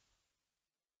円。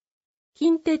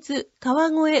近鉄川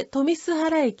越富須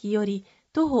原駅より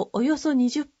徒歩およそ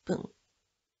20分。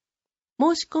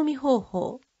申し込み方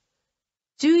法。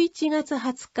11月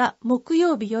20日木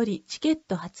曜日よりチケッ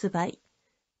ト発売。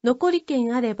残り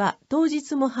券あれば当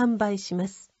日も販売しま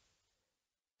す。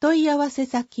問い合わせ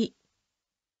先。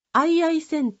アイアイ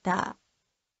センタ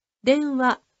ー。電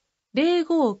話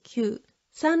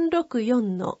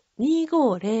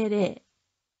 059-364-2500。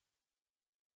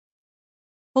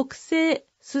北西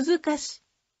鈴鹿市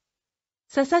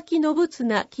佐々木信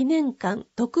綱記念館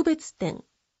特別展。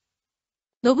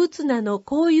信綱の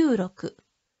交友録、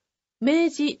明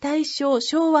治大正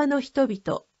昭和の人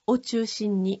々を中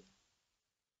心に、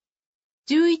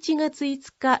11月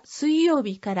5日水曜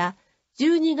日から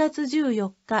12月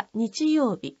14日日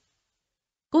曜日、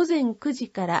午前9時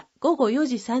から午後4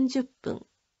時30分、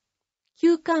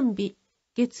休館日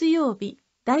月曜日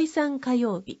第3火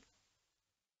曜日。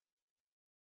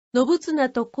信綱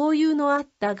と交友のあっ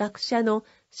た学者の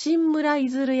新村い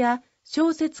ずるや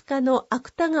小説家の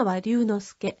芥川龍之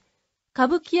介、歌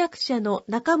舞伎役者の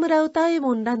中村歌右衛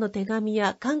門らの手紙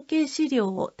や関係資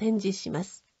料を展示しま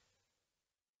す。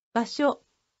場所、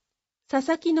佐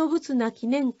々木信綱記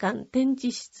念館展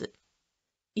示室、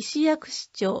石薬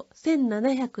師町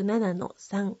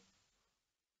 1707-3。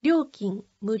料金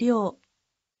無料。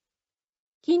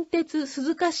近鉄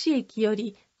鈴鹿市駅よ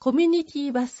りコミュニテ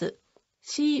ィバス、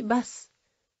C バス、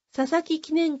佐々木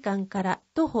記念館から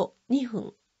徒歩2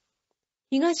分。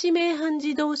東名阪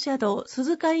自動車道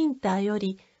鈴鹿インターよ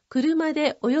り車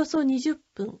でおよそ20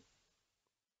分。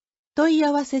問い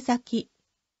合わせ先。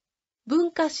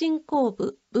文化振興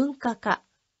部文化課。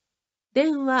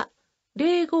電話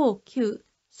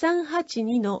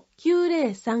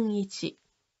 059-382-9031。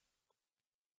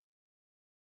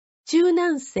中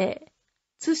南西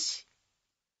津市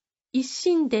一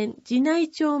心殿寺内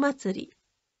町祭り。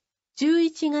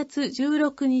11月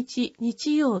16日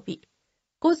日曜日、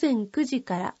午前9時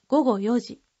から午後4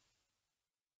時。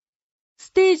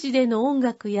ステージでの音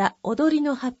楽や踊り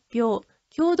の発表、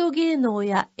郷土芸能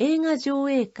や映画上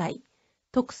映会、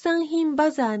特産品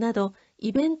バザーなど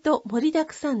イベント盛りだ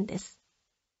くさんです。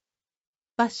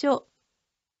場所、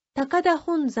高田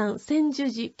本山千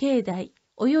住寺境内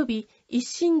及び一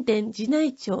心殿寺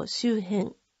内町周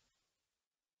辺。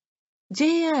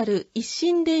JR 一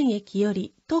心殿駅よ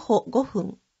り徒歩5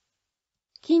分。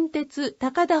近鉄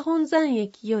高田本山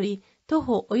駅より徒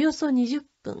歩およそ20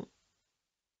分。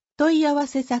問い合わ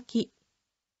せ先。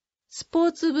スポ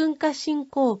ーツ文化振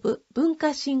興部文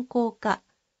化振興課。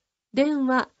電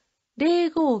話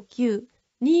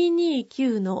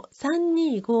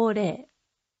 059-229-3250。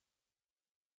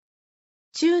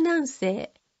中南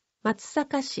西松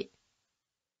阪市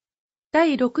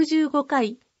第65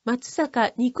回松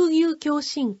阪肉牛共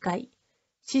進会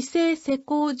市政施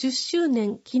行10周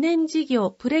年記念事業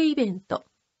プレイベント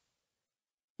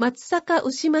松阪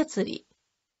牛祭り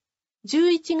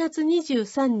11月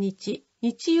23日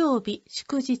日曜日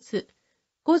祝日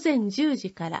午前10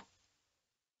時から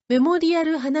メモリア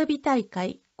ル花火大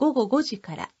会午後5時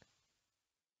から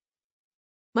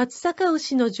松阪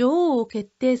牛の女王を決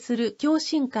定する共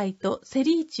進会と競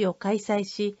り市を開催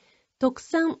し、特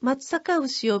産松阪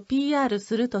牛を PR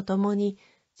するとともに、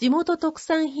地元特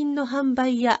産品の販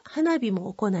売や花火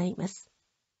も行います。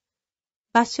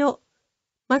場所、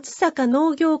松阪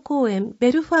農業公園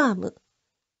ベルファーム、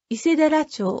伊勢寺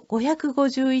町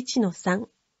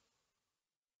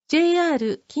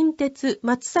 551-3。JR 近鉄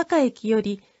松阪駅よ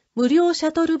り無料シ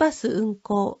ャトルバス運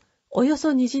行、およ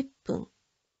そ20分。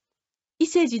伊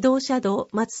勢自動車道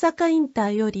松阪インタ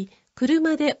ーより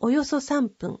車でおよそ3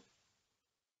分。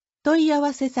問い合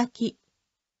わせ先。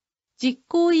実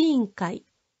行委員会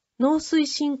農水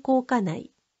振興課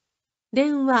内。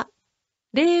電話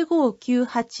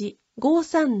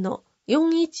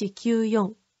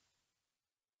 0598-53-4194。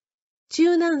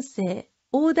中南西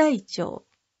大台町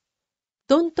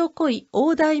どんとこい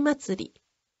大台祭り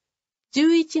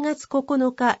11月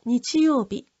9日日曜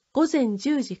日午前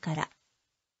10時から。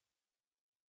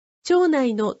町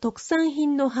内の特産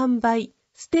品の販売、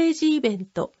ステージイベン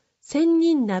ト、千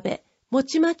人鍋、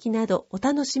餅巻きなどお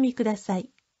楽しみくださ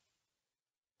い。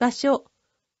場所、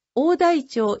大台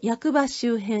町役場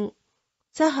周辺、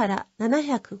佐原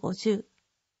750。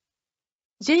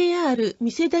JR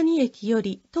三瀬谷駅よ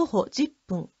り徒歩10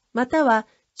分、または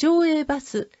町営バ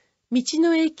ス、道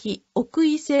の駅奥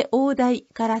伊勢大台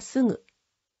からすぐ。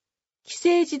紀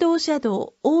勢自動車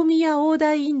道大宮大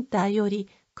台インターより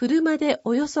車で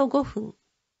およそ5分。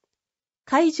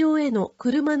会場への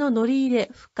車の乗り入れ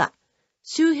不可。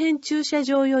周辺駐車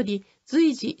場より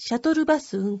随時シャトルバ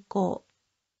ス運行。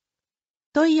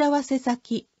問い合わせ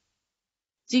先。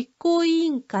実行委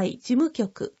員会事務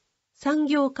局、産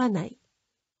業課内。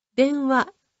電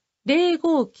話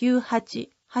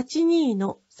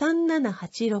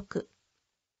 0598-82-3786。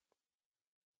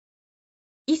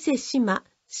伊勢志摩、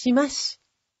志摩市。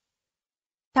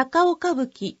高尾歌舞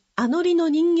伎、あのりの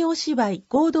人形芝居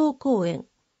合同公演。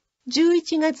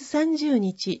11月30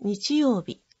日日曜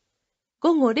日。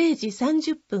午後0時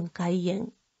30分開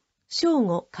演。正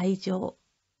午開場。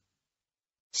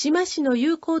志摩市の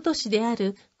友好都市であ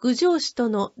る郡上市と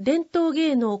の伝統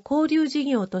芸能交流事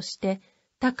業として、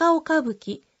高尾歌舞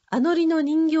伎、あのりの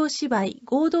人形芝居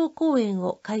合同公演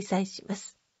を開催しま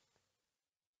す。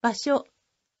場所、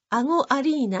アゴア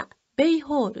リーナ、ベイ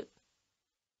ホール。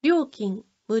料金、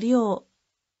無料。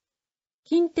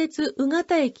近鉄宇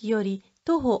方駅より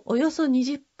徒歩およそ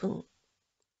20分。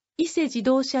伊勢自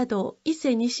動車道伊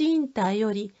勢西インター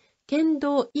より県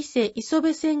道伊勢磯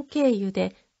部線経由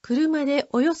で車で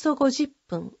およそ50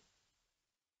分。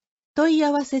問い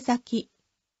合わせ先。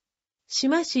志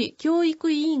摩市教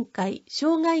育委員会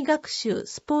障害学習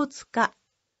スポーツ課。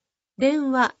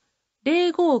電話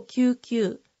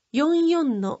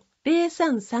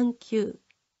 0599-44-0339。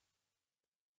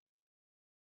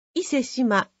伊勢志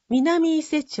摩南伊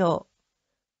勢町。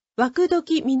枠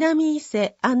時南伊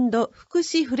勢&福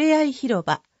祉ふれあい広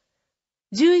場。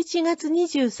11月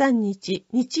23日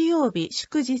日曜日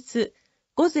祝日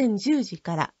午前10時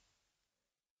から。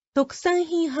特産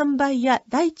品販売や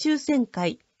大抽選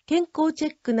会、健康チ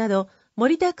ェックなど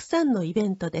盛りだくさんのイベ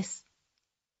ントです。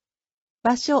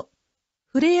場所、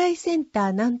ふれあいセンタ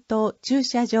ー南東駐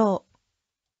車場。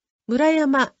村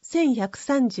山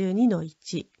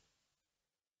 1132-1。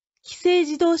紀勢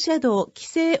自動車道紀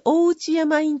勢大内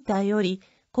山インターより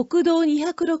国道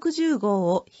260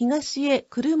号を東へ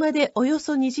車でおよ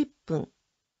そ20分。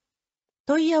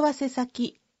問い合わせ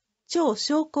先、町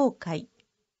商工会。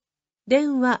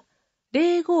電話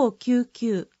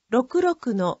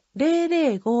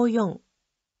 0599-66-0054。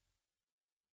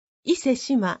伊勢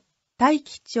志摩、大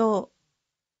樹町。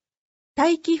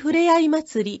大樹ふれあい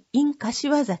祭り in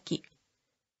柏崎。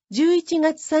11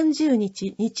月30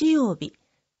日日曜日。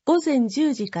午前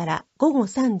10時から午後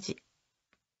3時。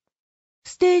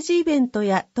ステージイベント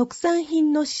や特産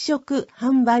品の試食、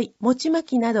販売、餅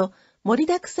巻きなど盛り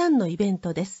だくさんのイベン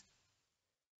トです。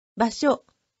場所、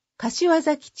柏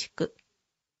崎地区。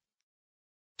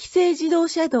紀勢自動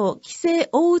車道紀勢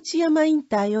大内山イン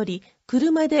ターより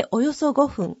車でおよそ5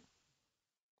分。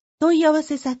問い合わ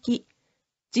せ先、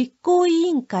実行委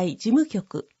員会事務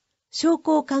局、商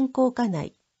工観光課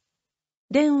内。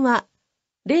電話、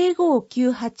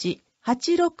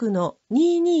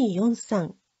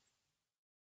0598-86-2243。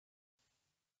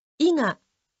伊賀、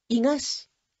伊賀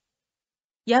市。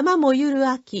山もゆる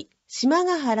秋、島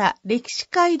ヶ原歴史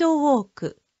街道ウォー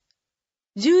ク。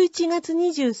11月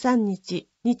23日、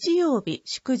日曜日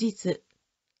祝日。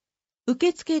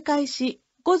受付開始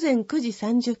午前9時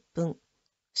30分。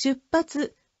出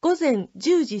発午前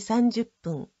10時30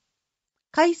分。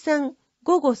解散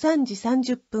午後3時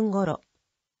30分頃。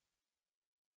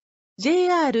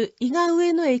JR 伊賀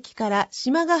上野駅から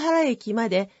島ヶ原駅ま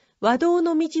で和道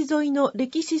の道沿いの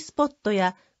歴史スポット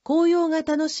や紅葉が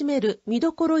楽しめる見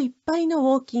どころいっぱい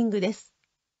のウォーキングです。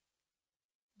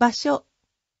場所、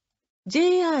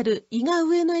JR 伊賀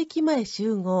上野駅前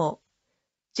集合。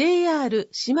JR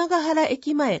島ヶ原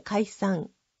駅前解散。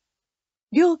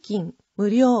料金無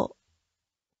料。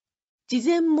事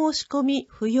前申し込み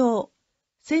不要。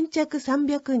先着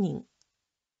300人。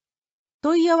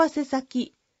問い合わせ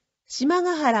先、島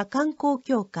ヶ原観光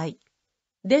協会。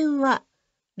電話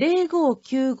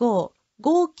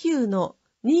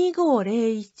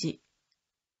0595-59-2501。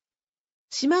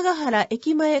島ヶ原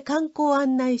駅前観光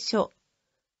案内所。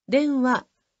電話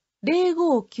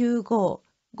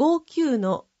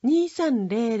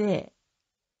0595-59-2300。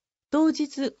当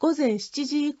日午前7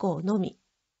時以降のみ。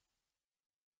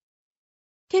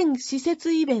県施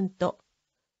設イベント。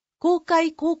公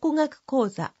開考古学講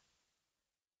座。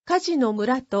梶の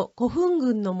村と古墳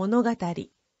群の物語、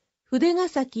筆ヶ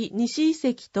崎西遺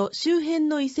跡と周辺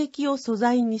の遺跡を素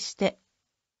材にして、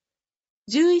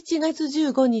11月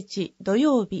15日土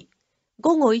曜日、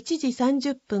午後1時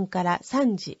30分から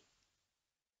3時。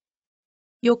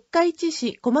四日市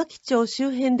市小牧町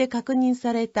周辺で確認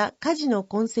された梶の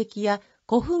痕跡や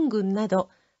古墳群など、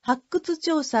発掘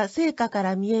調査成果か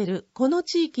ら見えるこの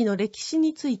地域の歴史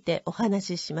についてお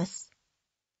話しします。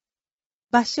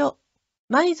場所、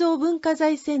埋蔵文化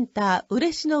財センター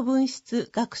嬉野分室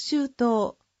学習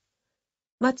棟。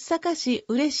松阪市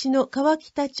嬉野川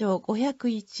北町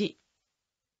501。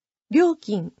料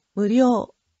金無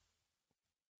料。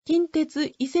近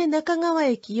鉄伊勢中川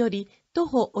駅より徒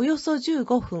歩およそ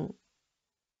15分。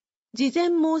事前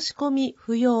申し込み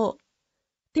不要。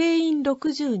定員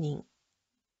60人。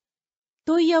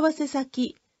問い合わせ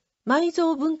先、埋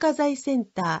蔵文化財セン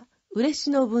ター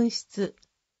嬉野分室。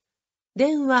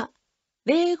電話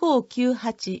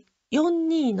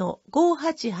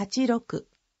0598-42-5886。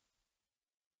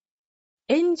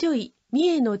エンジョイ三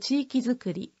重の地域づ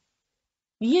くり。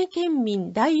三重県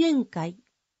民大宴会。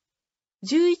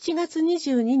11月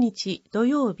22日土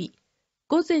曜日、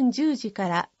午前10時か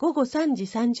ら午後3時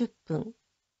30分。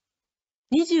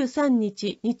23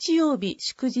日日曜日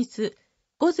祝日、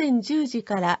午前10時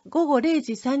から午後0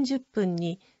時30分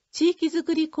に地域づ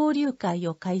くり交流会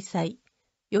を開催。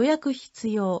予約必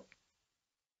要。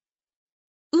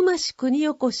馬市国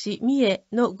おこし三重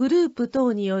のグループ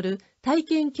等による体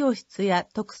験教室や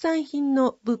特産品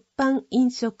の物販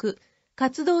飲食、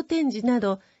活動展示な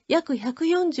ど約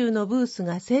140のブース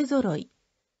が勢ぞろい。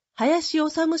林修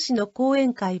氏の講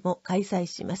演会も開催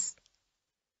します。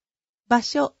場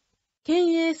所、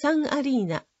県営3アリー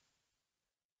ナ。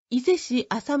伊勢市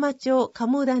浅間町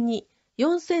鴨谷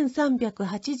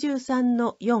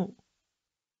 4383-4。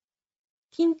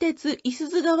近鉄五十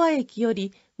鈴川駅よ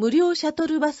り無料シャト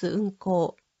ルバス運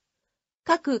行。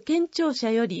各県庁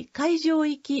舎より会場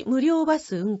行き無料バ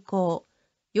ス運行。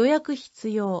予約必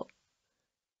要。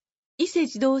伊勢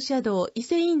自動車道伊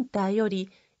勢インターより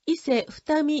伊勢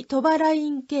二見鳥羽ライ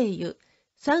ン経由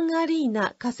サンアリー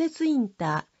ナ仮設イン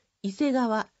ター伊勢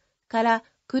川から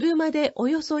車でお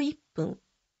よそ1分。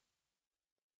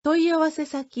問い合わせ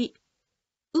先、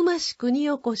馬市国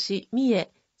おこし三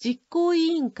重実行委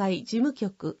員会事務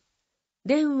局。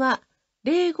電話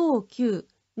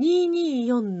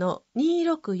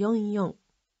059-224-2644。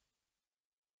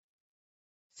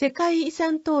世界遺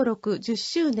産登録10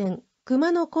周年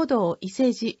熊野古道伊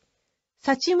勢路、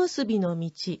幸結びの道。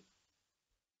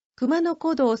熊野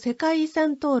古道世界遺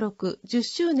産登録10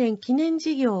周年記念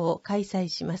事業を開催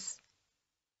します。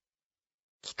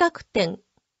企画展、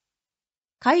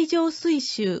海上水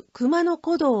舟熊野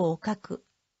古道を書く。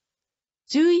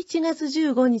11月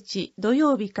15日土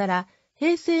曜日から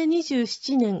平成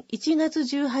27年1月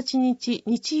18日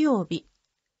日曜日。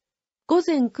午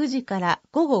前9時から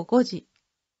午後5時。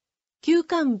休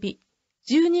館日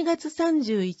12月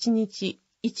31日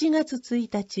1月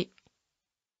1日。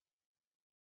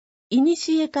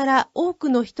古から多く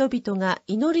の人々が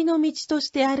祈りの道とし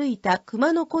て歩いた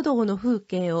熊野古道の風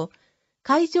景を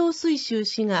海上水舟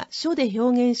氏が書で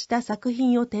表現した作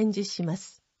品を展示しま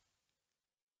す。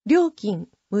料金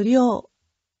無料。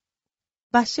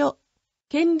場所、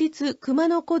県立熊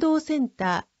野古道セン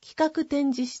ター企画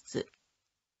展示室。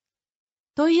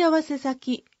問い合わせ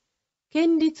先、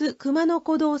県立熊野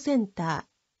古道センタ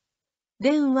ー。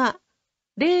電話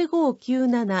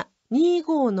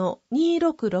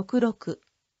0597-25-2666。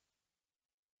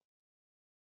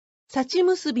幸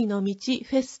結びの道フ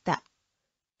ェスタ。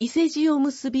伊勢路を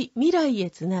結び未来へ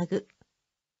つなぐ。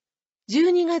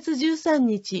12月13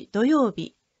日土曜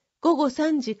日。午後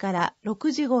3時から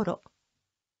6時ごろ。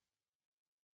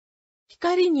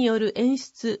光による演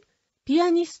出、ピア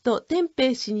ニスト天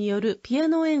平氏によるピア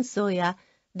ノ演奏や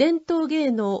伝統芸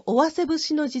能尾鷲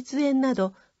節の実演な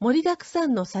ど盛りだくさ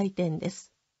んの祭典で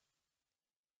す。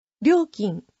料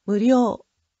金無料。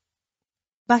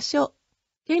場所、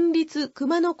県立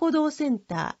熊野古道セン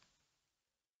ター。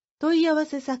問い合わ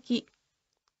せ先、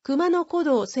熊野古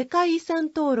道世界遺産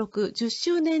登録10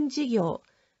周年事業。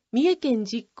三重県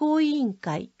実行委員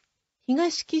会、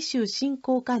東紀州振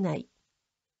興課内。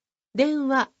電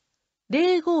話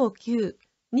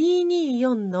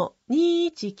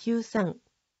059-224-2193。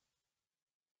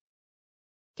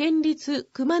県立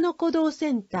熊野古道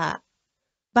センタ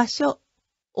ー。場所、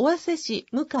尾鷲市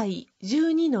向井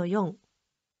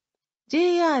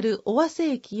 12-4。JR 尾鷲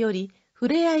駅よりふ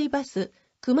れあいバス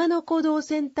熊野古道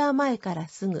センター前から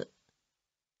すぐ。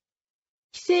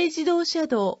紀勢自動車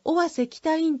道尾鷲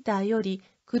北インターより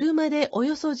車でお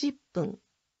よそ10分。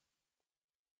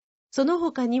その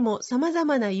他にも様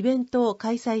々なイベントを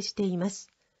開催しています。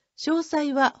詳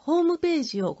細はホームペー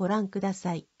ジをご覧くだ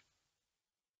さい。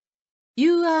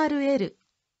URL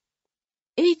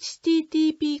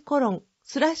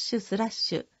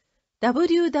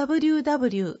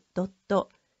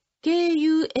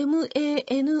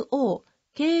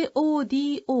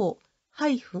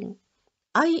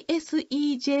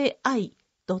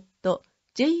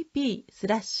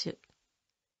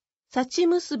幸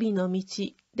結びの道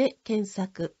で検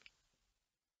索。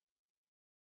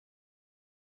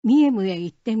三重へ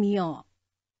行ってみよ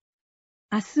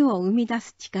う。明日を生み出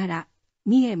す力、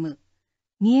三重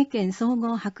県総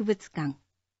合博物館。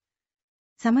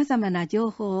様々な情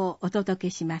報をお届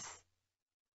けします。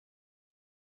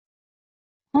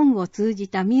本を通じ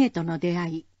た三重との出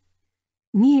会い、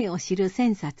三重を知る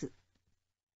1000冊。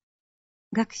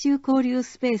学習交流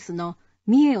スペースの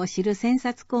三重を知る1000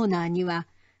冊コーナーには、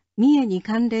三重に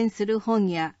関連する本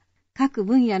や各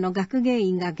分野の学芸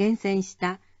員が厳選し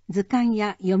た図鑑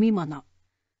や読み物、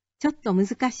ちょっと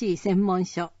難しい専門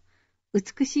書、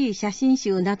美しい写真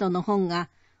集などの本が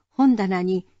本棚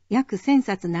に約1000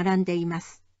冊並んでいま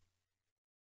す。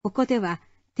ここでは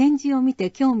展示を見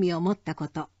て興味を持ったこ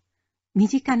と、身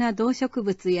近な動植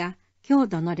物や郷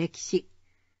土の歴史、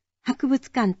博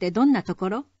物館ってどんなとこ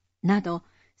ろなど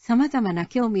様々な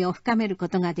興味を深めるこ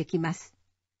とができます。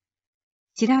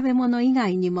調べ物以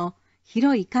外にも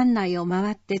広い館内を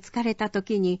回って疲れた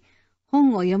時に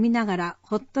本を読みながら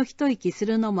ほっと一息す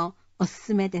るのもおす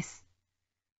すめです。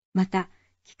また、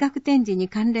企画展示に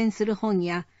関連する本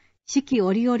や四季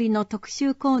折々の特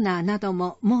集コーナーなど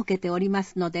も設けておりま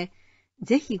すので、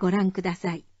ぜひご覧くだ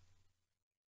さい。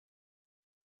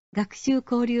学習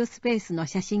交流スペースの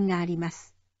写真がありま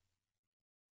す。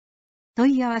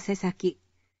問い合わせ先、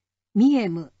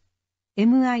miemu、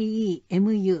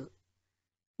miemu、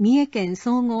三重県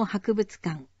総合博物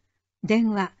館、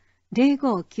電話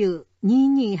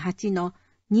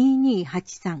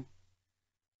 059-228-2283、フ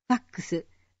ァックス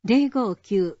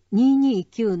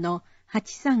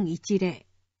 059-229-8310、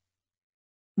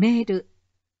メール、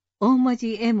大文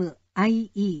字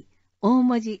MIE、大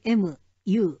文字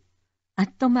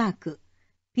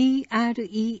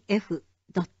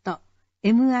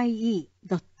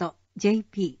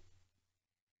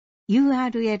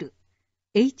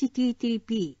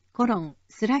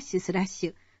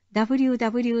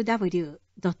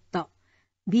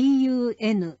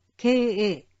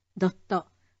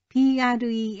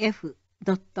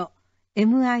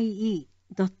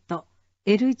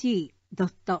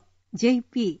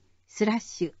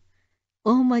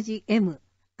大文字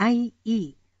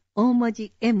MIE 大文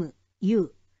字 MU/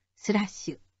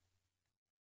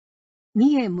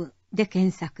 三重で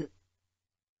検索。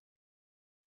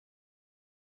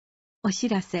お知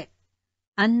らせ、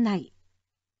案内。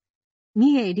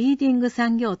三重リーディング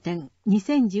産業展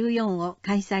2014を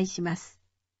開催します。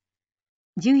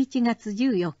11月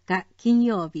14日金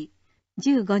曜日、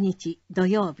15日土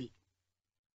曜日。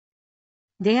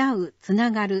出会う、つな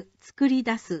がる、作り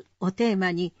出すをテー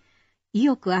マに、意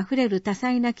欲あふれる多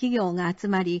彩な企業が集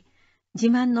まり、自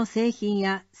慢の製品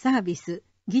やサービス、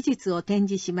技術を展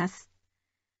示します。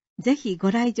ぜひ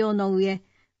ご来場の上、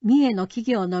三重の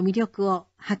企業の魅力を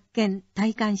発見、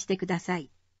体感してください。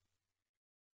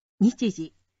日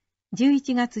時、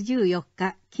11月14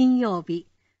日金曜日、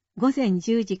午前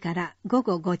10時から午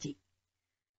後5時。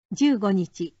15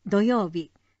日土曜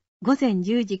日、午前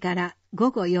10時から午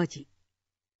後4時。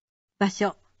場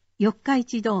所、四日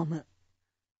市ドーム。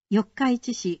四日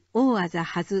市市大字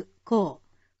はず港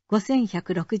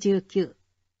5169。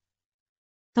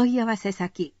問い合わせ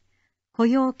先、雇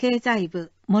用経済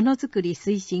部ものづくり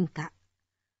推進課。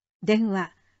電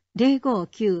話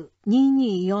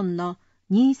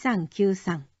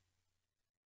059-224-2393。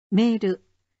メール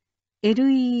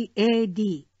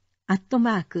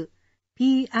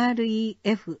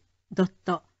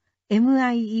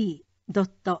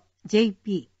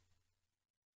lead@pref.mie.jp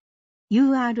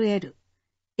URL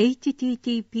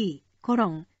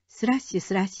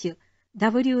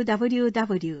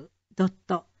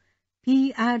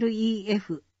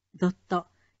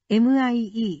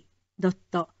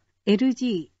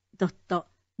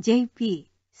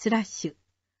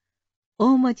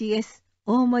大文字 S、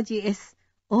大文字 S、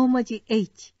大文字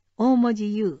H、大文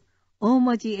字 U、大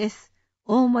文字 S、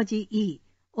大文字 E、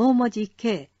大文字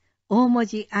K、大文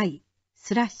字 I、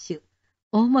スラッシュ、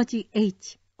大文字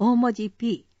H、大文字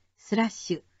P、スラッ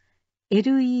シュ、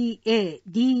LEADING、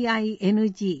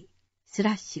ス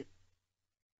ラッシュ。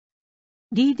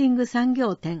リーディング産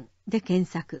業展で検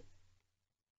索。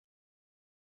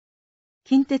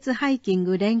近鉄ハイキン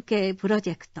グ連携プロ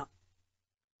ジェクト。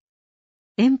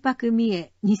延泊三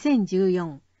重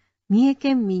2014三重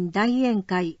県民大宴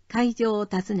会会場を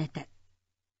訪ねて。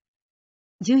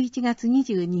11月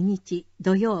22日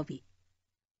土曜日。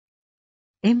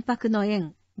延泊の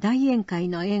宴、大宴会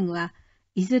の宴は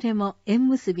いずれも縁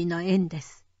結びの宴で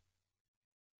す。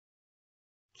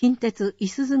近鉄五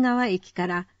十鈴川駅か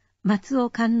ら松尾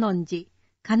観音寺、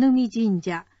鹿見神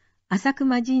社、朝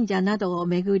熊神社などを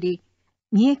巡り、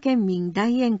三重県民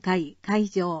大宴会会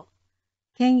場、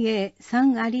県営サ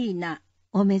ンアリーナ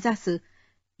を目指す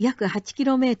約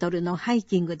 8km のハイ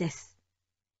キングです。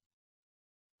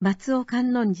松尾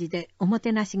観音寺でおも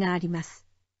てなしがあります。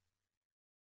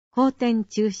後店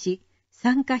中止、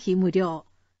参加費無料、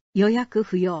予約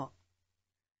不要。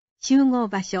集合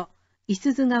場所、五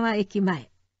十鈴川駅前。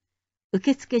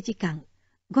受付時間、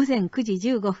午前9時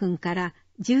15分から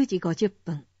10時50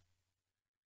分。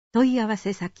問い合わ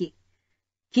せ先、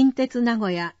近鉄名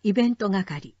古屋イベント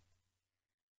係。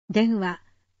電話、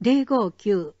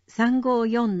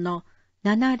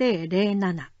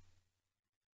059-354-7007。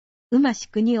馬市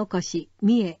国おこし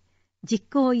三重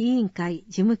実行委員会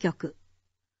事務局。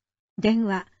電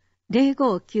話、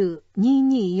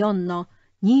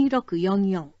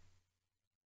059-224-2644。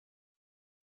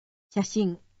写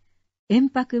真、延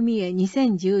泊三重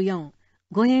2014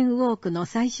ご縁ウォークの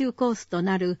最終コースと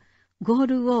なるゴー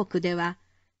ルウォークでは、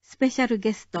スペシャル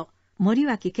ゲスト、森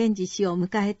脇健児氏を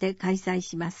迎えて開催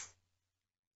します。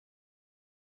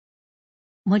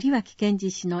森脇健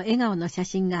児氏の笑顔の写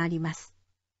真があります。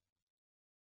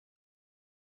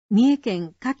三重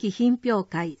県夏季品評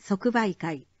会即売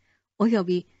会及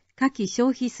び夏季消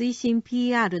費推進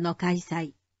PR の開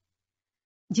催。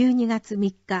12月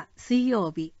3日水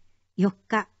曜日、4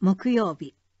日木曜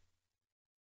日。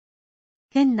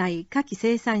県内夏季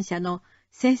生産者の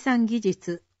生産技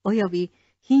術及び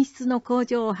品質の向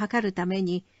上を図るため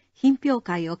に品評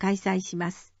会を開催し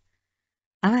ます。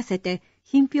合わせて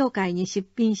品評会に出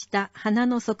品した花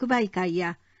の即売会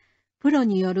や、プロ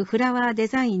によるフラワーデ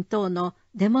ザイン等の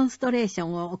デモンストレーショ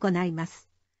ンを行いま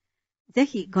す。ぜ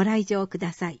ひご来場く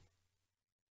ださい。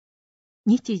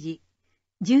日時、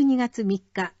12月3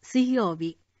日水曜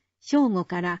日、正午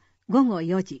から午後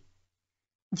4時。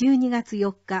12月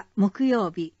4日木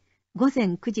曜日、午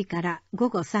前9時から午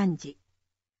後3時。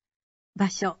場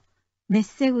所、メッ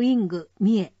セウィング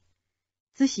三重、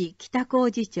津市北小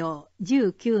路町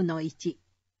 19-1。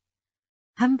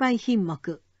販売品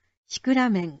目、シクラ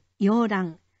メン、洋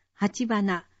蘭、鉢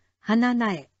花、花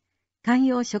苗、観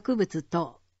葉植物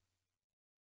等。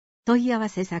問い合わ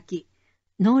せ先、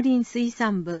農林水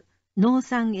産部農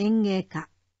産園芸課。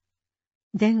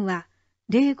電話、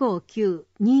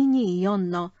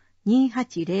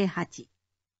059-224-2808。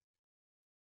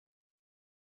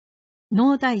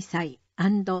農大祭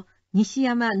&西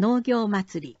山農業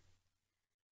祭り。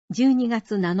12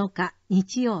月7日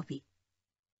日曜日。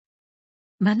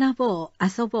学ぼう、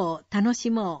遊ぼう、楽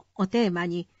しもうをテーマ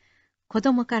に、子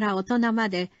どもから大人ま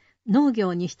で農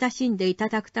業に親しんでいた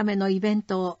だくためのイベン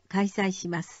トを開催し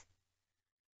ます。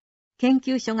研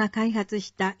究所が開発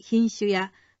した品種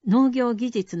や農業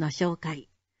技術の紹介、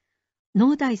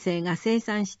農大生が生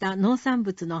産した農産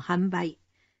物の販売、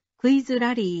クイズ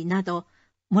ラリーなど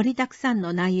盛りだくさん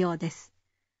の内容です。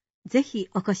ぜひ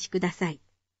お越しください。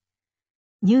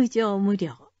入場無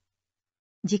料。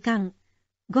時間、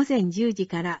午前10時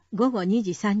から午後2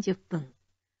時30分。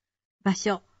場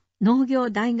所、農業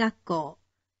大学校、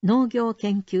農業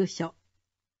研究所。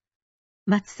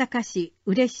松阪市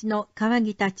嬉野川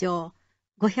北町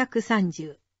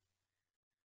530。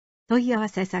問い合わ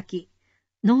せ先、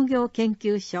農業研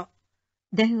究所。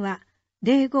電話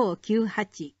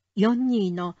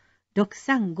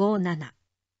0598-42-6357。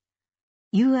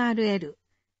URL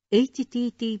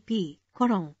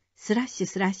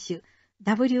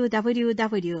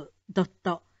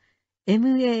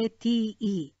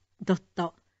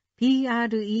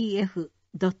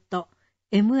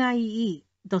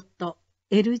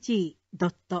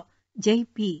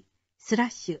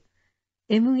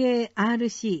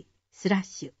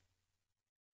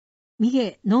三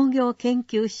重農業研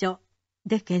究所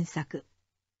で検索。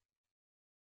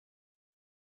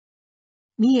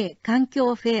三重環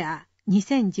境フェア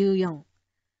2014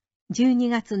 12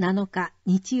月7日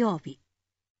日曜日。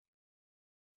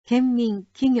県民、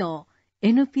企業、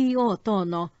NPO 等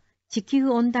の地球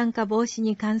温暖化防止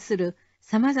に関する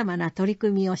様々な取り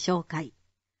組みを紹介。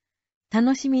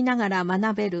楽しみながら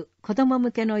学べる子ども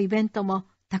向けのイベントも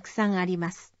たくさんあり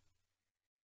ます。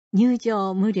入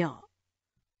場無料。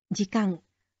時間、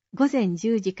午前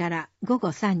10時から午後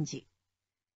3時。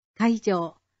会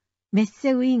場、メッ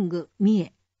セウィング三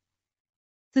重。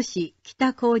津市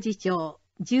北小路町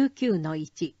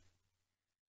19-1。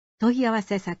問い合わ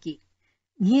せ先、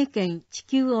三重県地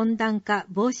球温暖化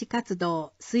防止活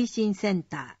動推進セン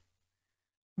タ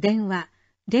ー。電話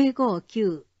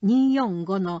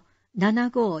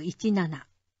 059-245-7517。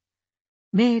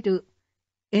メール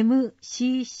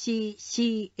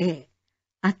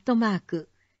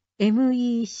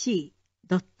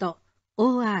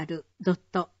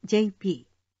mccca@mec.or.jp。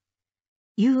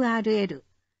 URL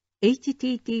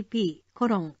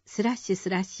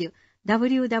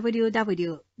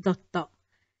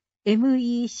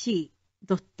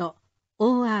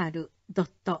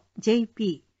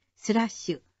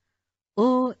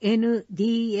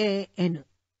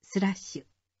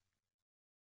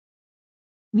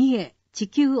三重地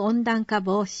球温暖化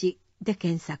防止で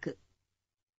検索。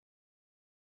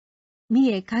三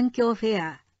重環境フェ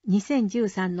ア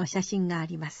2013の写真があ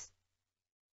ります。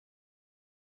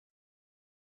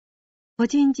個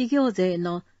人事業税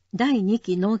の第2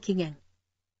期納期限。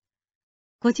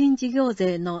個人事業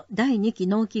税の第2期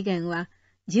納期限は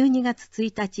12月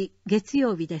1日月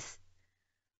曜日です。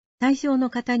対象の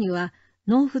方には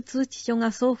納付通知書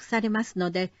が送付されます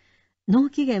ので、納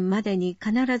期限までに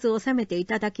必ず納めてい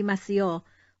ただきますよ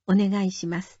うお願いし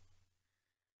ます。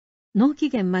納期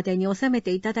限までに納め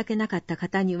ていただけなかった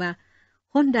方には、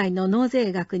本来の納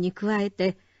税額に加え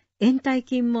て、延滞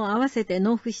金も合わせて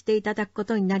納付していただくこ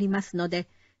とになりますので、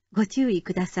ご注意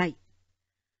ください。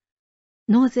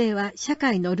納税は社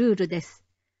会のルールです。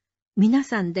皆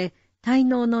さんで滞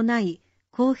納のない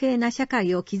公平な社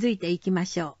会を築いていきま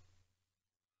しょう。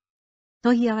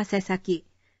問い合わせ先、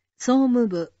総務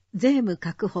部税務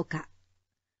各補課。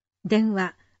電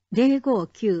話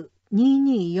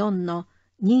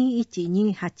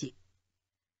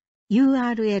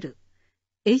 059-224-2128。URL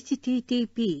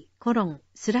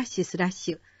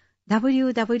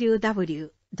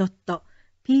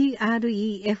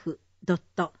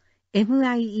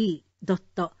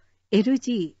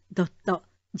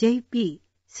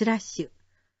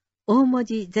大文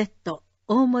字 Z、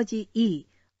大文字 E、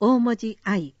大文字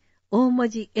I、大文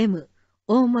字 M、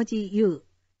大文字 U、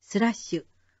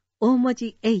大文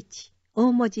字 H、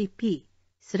大文字 P、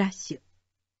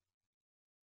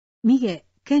三重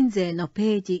県税の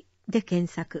ページで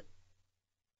検索。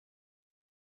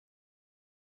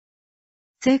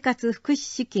生活福祉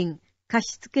資金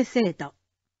貸付制度。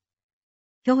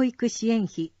教育支援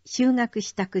費、就学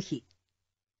支度費。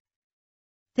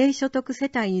低所得世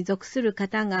帯に属する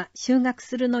方が就学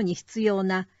するのに必要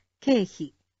な経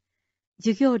費、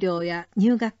授業料や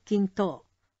入学金等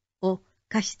を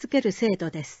貸し付ける制度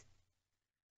です。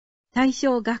対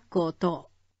象学校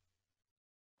等、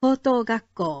高等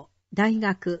学校、大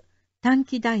学、短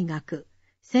期大学、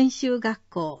専修学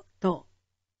校等。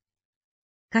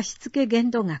貸付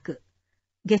限度額、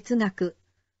月額、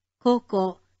高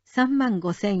校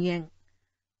35,000円、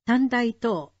短大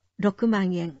等6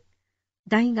万円、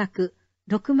大学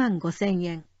65,000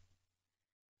円。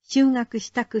就学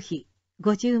支度費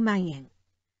50万円。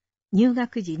入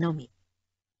学時のみ。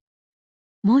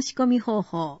申し込み方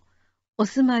法、お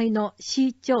住まいの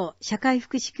市町社会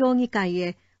福祉協議会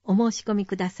へお申し込み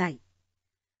ください。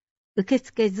受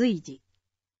付随時。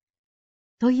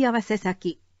問い合わせ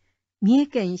先、三重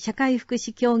県社会福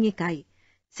祉協議会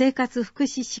生活福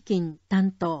祉資金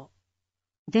担当。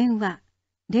電話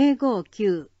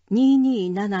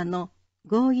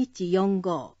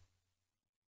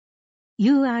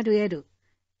 059-227-5145。URL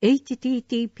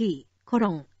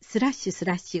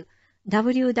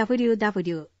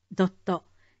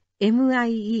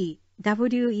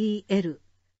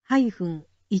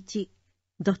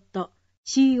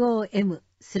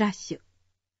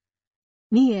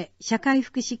三重社会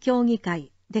福祉協議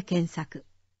会で検索。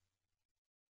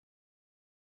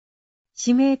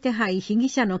指名手配被疑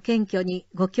者の検挙に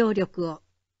ご協力を。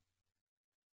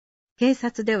警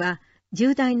察では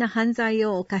重大な犯罪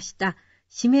を犯した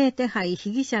指名手配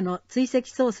被疑者の追跡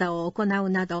捜査を行う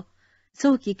など、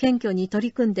早期検挙に取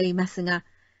り組んでいますが、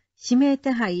指名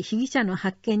手配被疑者の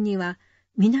発見には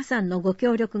皆さんのご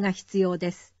協力が必要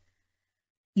です。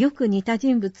よく似た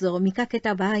人物を見かけ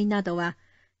た場合などは、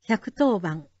110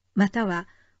番または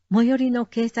最寄りの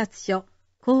警察署、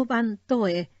交番等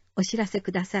へお知らせ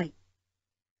ください。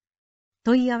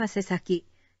問い合わせ先、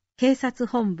警察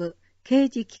本部刑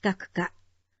事企画課。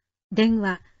電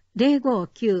話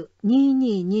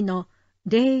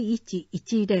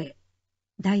 059-222-0110。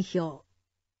代表。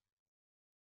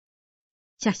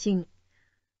写真。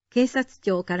警察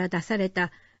庁から出され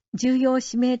た重要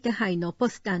指名手配のポ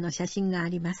スターの写真があ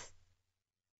ります。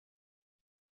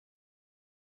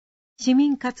市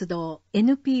民活動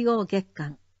NPO 月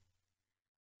間。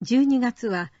12月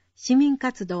は市民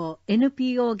活動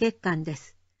NPO 月間で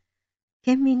す。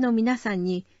県民の皆さん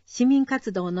に市民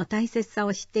活動の大切さ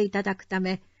を知っていただくた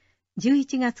め、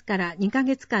11月から2ヶ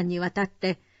月間にわたっ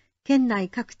て、県内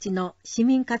各地の市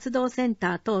民活動セン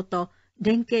ター等と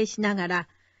連携しながら、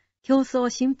競争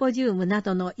シンポジウムな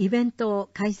どのイベントを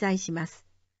開催します。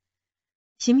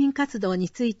市民活動に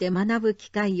ついて学ぶ機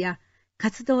会や、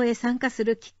活動へ参加す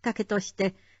るきっかけとし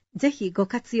て、ぜひご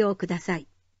活用ください。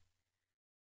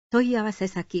問い合わせ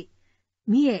先、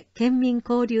三重県民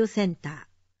交流センタ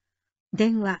ー。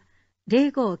電話、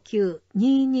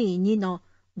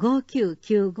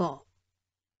059-222-5995。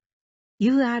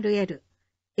URL、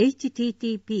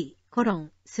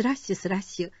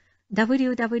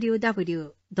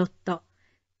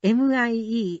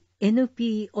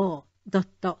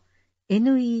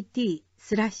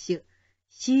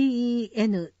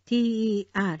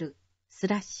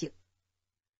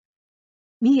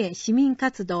三重市民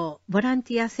活動ボラン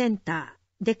ティアセンタ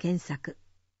ーで検索。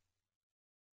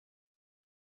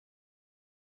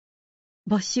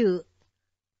募集。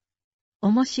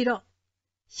面白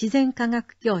自然科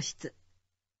学教室。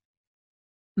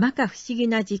摩訶不思議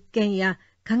な実験や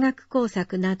科学工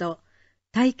作など、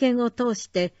体験を通し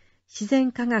て自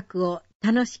然科学を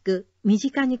楽しく身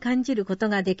近に感じること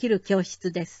ができる教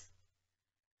室です。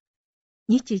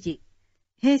日時、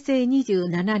平成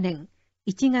27年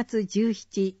1月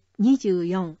17、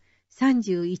24、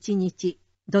31日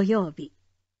土曜日。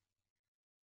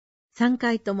3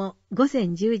回とも午前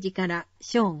10時から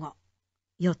正午。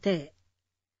予定。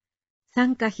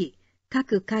参加費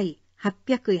各回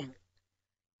800円。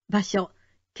場所、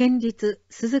県立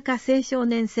鈴鹿青少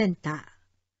年センタ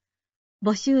ー。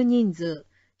募集人数、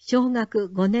小学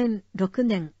5年、6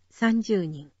年30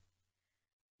人。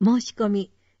申し込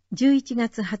み、11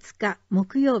月20日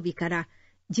木曜日から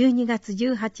12月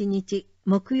18日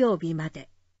木曜日まで。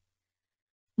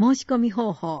申し込み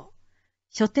方法、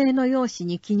所定の用紙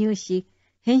に記入し、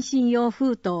返信用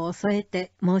封筒を添え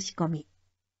て申し込み。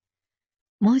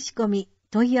申し込み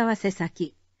問い合わせ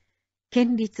先、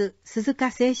県立鈴鹿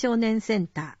青少年セン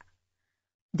タ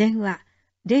ー。電話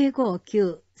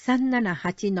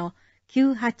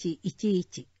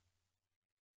059-378-9811。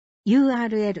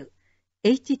URL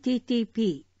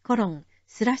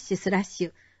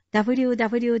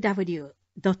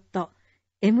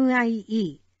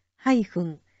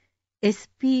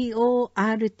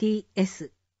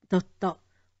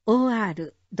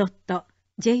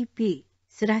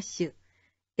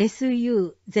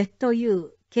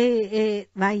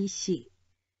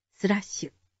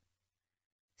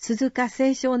鈴鹿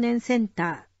青少年セン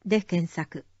ターで検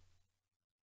索。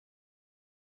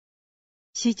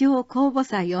市場公募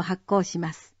祭を発行し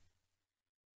ます。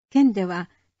県では、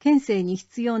県政に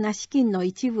必要な資金の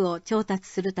一部を調達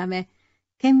するため、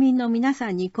県民の皆さ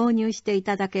んに購入してい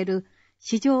ただける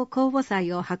市場公募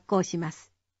祭を発行しま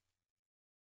す。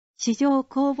市場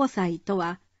公募祭と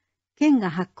は、県が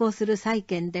発行する債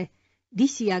券で、利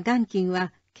子や元金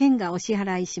は県がお支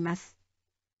払いします。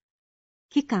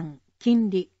期間、金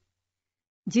利。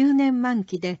10年満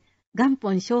期で元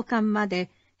本償還ま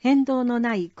で変動の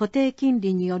ない固定金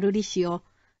利による利子を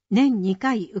年2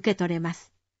回受け取れま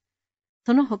す。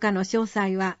その他の詳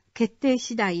細は決定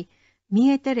次第、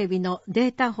三重テレビの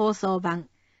データ放送版、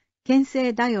県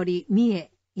政だより三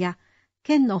重や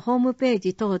県のホームペー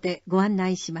ジ等でご案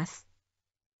内します。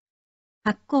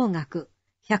発行額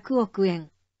100億円。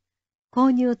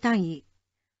購入単位。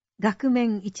額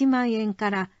面1万円か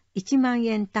ら1万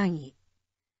円単位。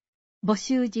募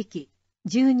集時期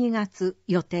12月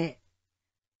予定。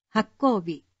発行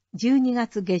日12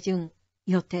月下旬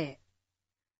予定。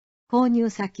購入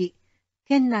先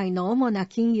県内の主な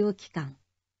金融機関。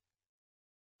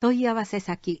問い合わせ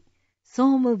先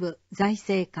総務部財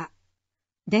政課。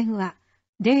電話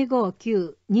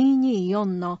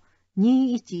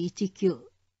059-224-2119。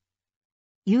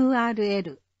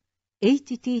URL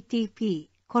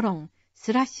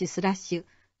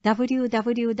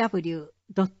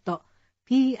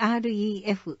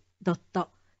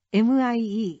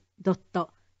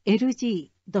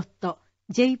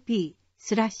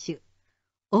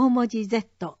大文字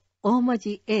Z、大文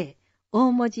字 A、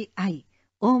大文字 I、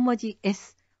大文字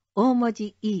S、大文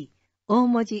字 E、大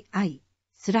文字 I、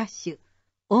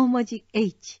大文字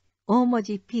H、大文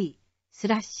字 P、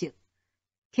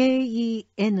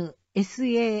KENSAI、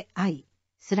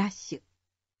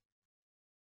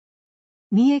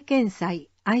三重県祭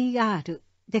IR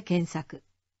で検索。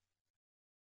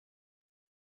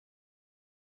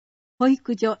保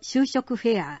育所就職フ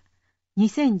ェア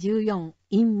2014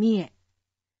 in 三重。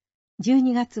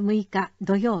12月6日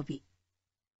土曜日。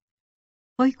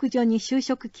保育所に就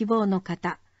職希望の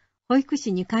方、保育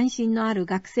士に関心のある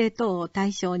学生等を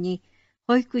対象に、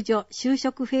保育所就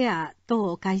職フェア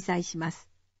等を開催します。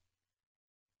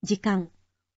時間、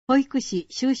保育士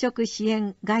就職支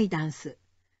援ガイダンス。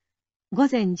午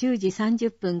前10時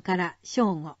30分から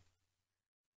正午。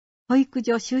保育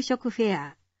所就職フェ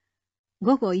ア。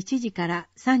午後1時から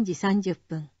3時30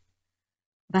分。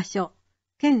場所、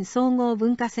県総合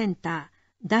文化センタ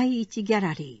ー第一ギャ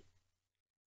ラリー。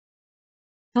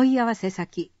問い合わせ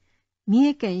先、三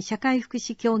重県社会福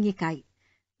祉協議会、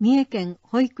三重県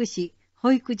保育士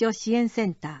保育所支援セ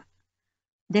ンタ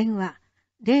ー。電話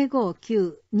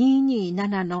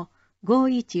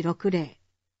 059-227-5160。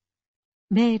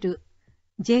メール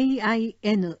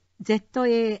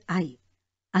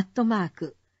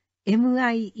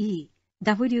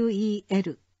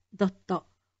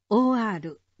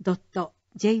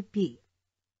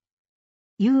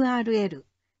URL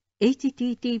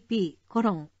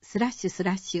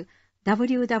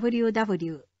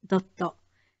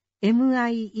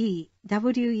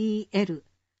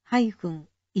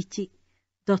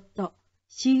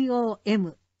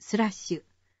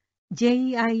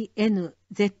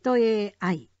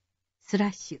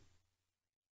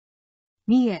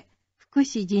三重福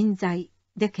祉人材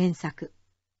で検索。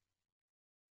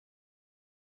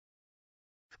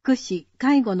福祉・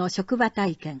介護の職場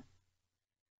体験。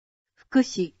福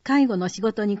祉・介護の仕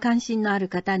事に関心のある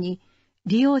方に、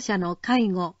利用者の介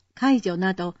護・介助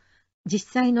など、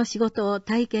実際の仕事を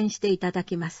体験していただ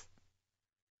きます。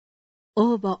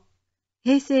応募、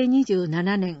平成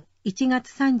27年1月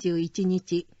31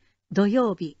日土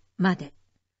曜日まで。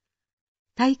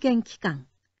体験期間、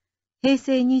平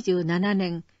成27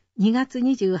年2月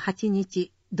28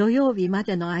日土曜日ま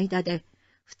での間で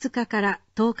2日から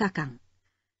10日間、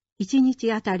1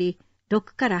日あたり6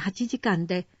から8時間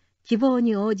で希望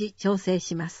に応じ調整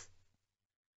します。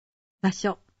場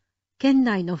所、県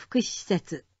内の福祉施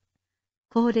設、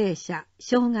高齢者、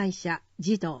障害者、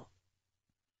児童。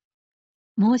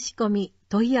申し込み、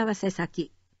問い合わせ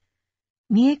先、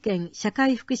三重県社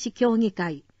会福祉協議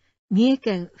会、三重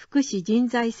県福祉人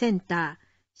材センター、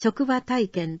職場体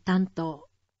験担当。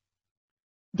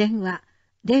電話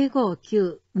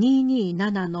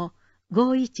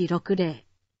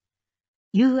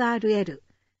 059-227-5160。URL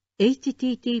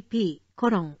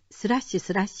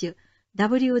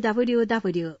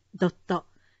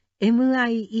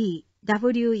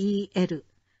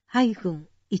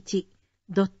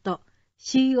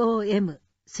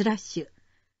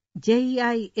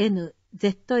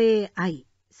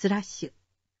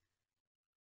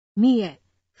三重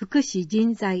福祉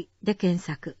人材で検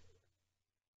索。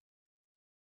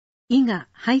伊賀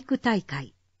俳句大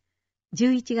会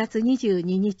11月22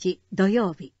日土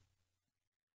曜日。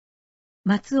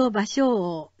松尾芭蕉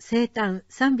王生誕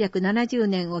370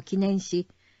年を記念し、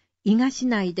伊賀市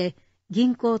内で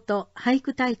吟行と俳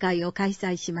句大会を開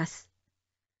催します。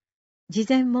事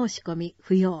前申し込み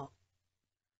不要。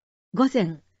午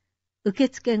前、受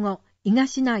付後、伊賀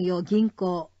市内を吟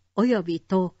行及び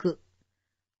投句。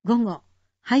午後、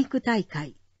俳句大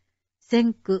会、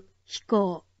選句、飛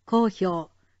行、公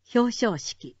表、表彰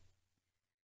式。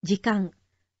時間、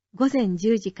午前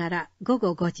10時から午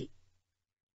後5時。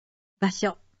場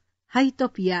所、ハイト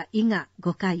ピア伊賀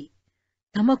5階、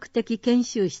多目的研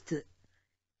修室、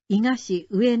伊賀市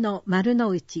上野丸の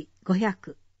内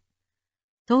500。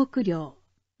トーク料、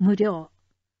無料。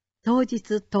当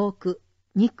日トーク、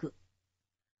2区。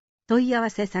問い合わ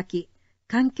せ先、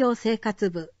環境生活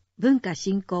部、文化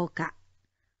振興課。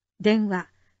電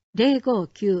話、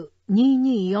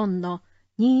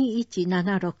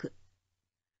059-224-2176。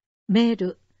メー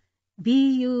ル、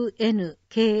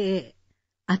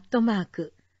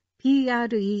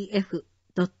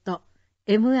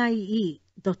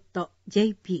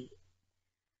bunka@pref.mie.jp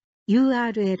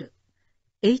URL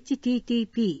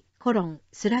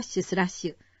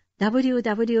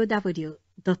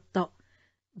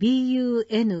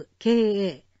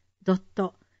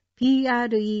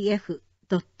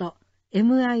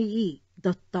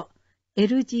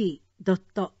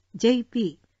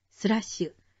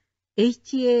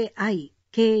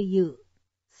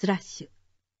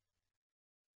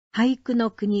俳句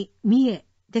の国三重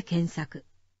で検索。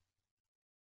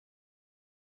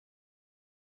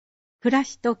暮ら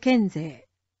しと県税。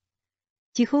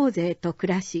地方税と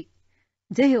暮らし、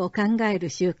税を考える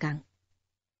習慣。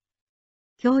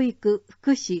教育、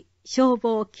福祉、消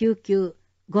防、救急、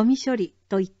ゴミ処理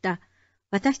といった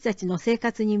私たちの生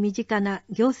活に身近な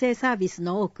行政サービス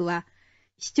の多くは、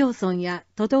市町村や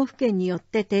都道府県によっ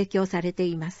て提供されて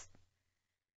います。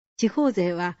地方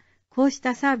税は、こうし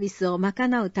たサービスを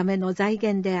賄うための財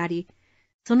源であり、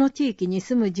その地域に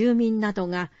住む住民など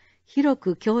が広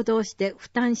く協働して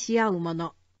負担し合うも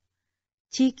の。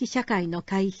地域社会の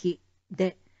会費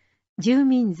で、住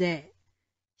民税、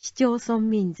市町村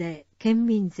民税、県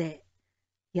民税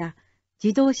や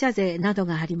自動車税など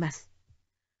があります。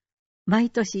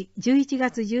毎年11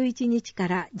月11日か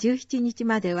ら17日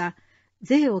までは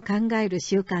税を考える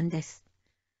習慣です。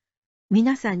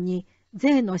皆さんに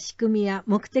税の仕組みや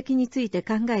目的について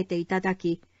考えていただ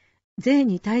き、税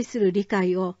に対する理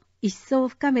解を一層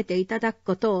深めていただく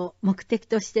ことを目的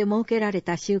として設けられ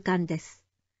た習慣です。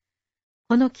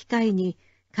この機会に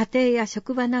家庭や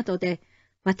職場などで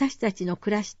私たちの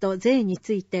暮らしと税に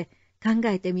ついて考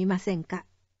えてみませんか。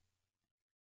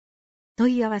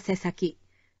問い合わせ先、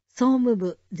総務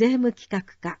部税務企画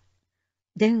課、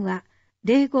電話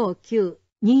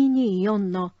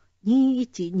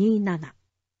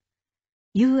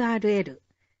 059-224-2127、URL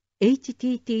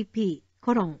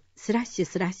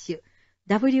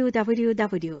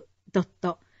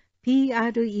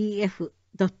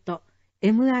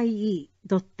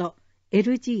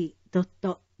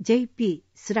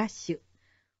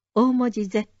大文字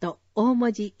Z、大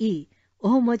文字 E、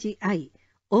大文字 I、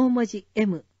大文字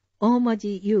M、大文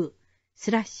字 U、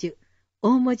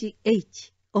大文字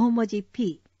H、大文字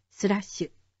P、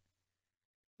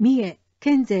三重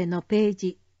県税のペー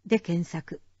ジで検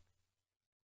索。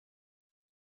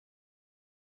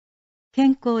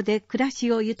健康で暮ら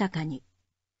しを豊かに。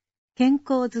健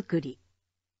康づくり。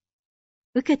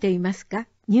受けていますか？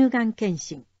乳がん検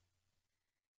診。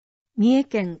三重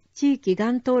県地域が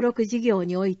ん登録事業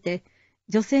において、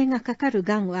女性がかかる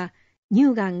がんは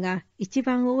乳がんが一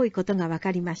番多いことが分か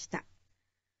りました。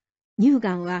乳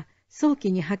がんは早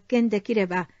期に発見できれ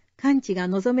ば完治が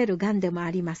望めるがんでもあ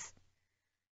ります。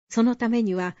そのため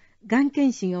にはがん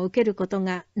検診を受けること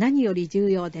が何より重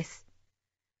要です。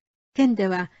県で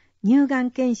は乳が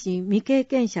ん検診未経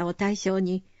験者を対象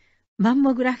にマン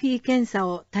モグラフィー検査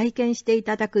を体験してい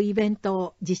ただくイベント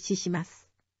を実施します。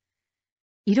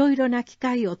いろいろな機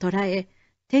会を捉え、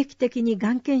定期的に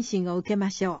がん検診を受けま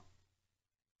しょ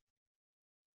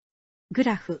う。グ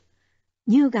ラフ、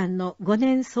乳がんの5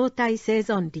年相対生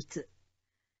存率。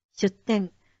出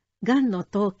典、がんの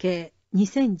統計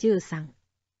2013。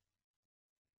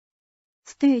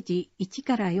ステージ1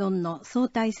から4の相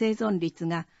対生存率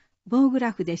が棒グ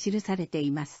ラフで記されてい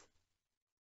ます。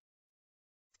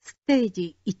ステー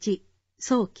ジ1、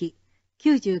早期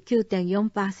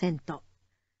 99.4%、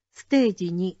ステージ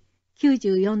2、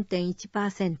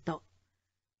94.1%、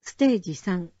ステージ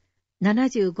3、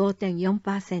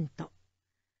75.4%、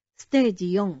ステージ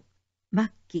4、末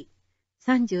期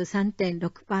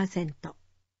 33.6%。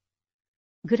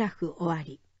グラフ終わ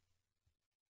り。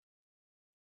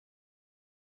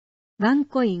ワン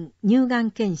コイン乳が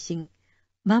ん検診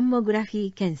マンモグラフィ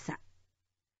ー検査。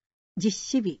実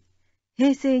施日、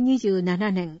平成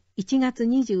27年1月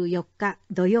24日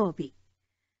土曜日。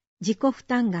自己負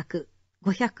担額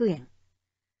500円。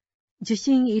受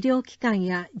診医療機関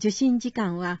や受診時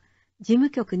間は事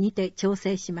務局にて調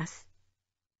整します。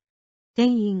定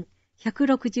員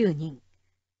160人。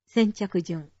先着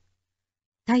順。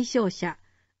対象者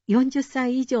40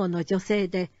歳以上の女性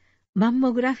でマン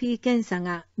モグラフィー検査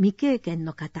が未経験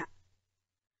の方。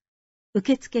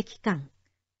受付期間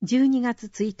12月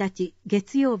1日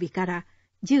月曜日から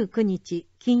19日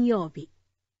金曜日。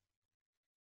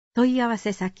問い合わ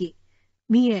せ先、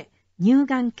三重乳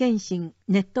がん検診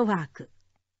ネットワーク。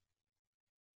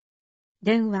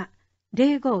電話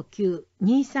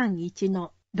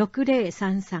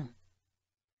 059-231-6033。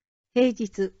平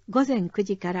日午前9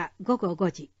時から午後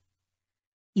5時。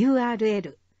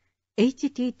URL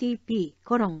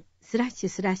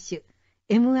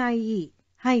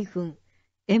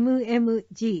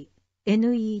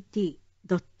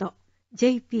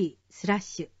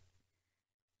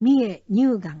三重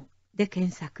乳がんで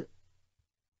検索。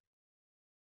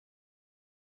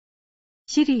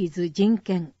シリーズ人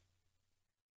権。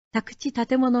宅地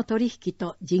建物取引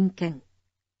と人権。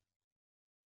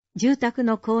住宅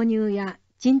の購入や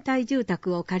賃貸住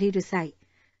宅を借りる際、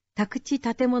宅地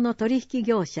建物取引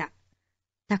業者、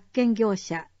宅建業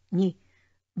者に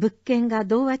物件が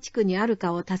同和地区にある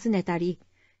かを尋ねたり、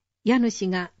家主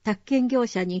が宅建業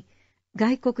者に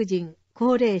外国人、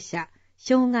高齢者、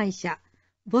障害者、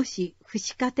母子、父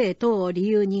子家庭等を理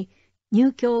由に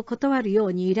入居を断るよ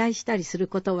うに依頼したりする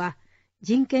ことは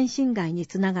人権侵害に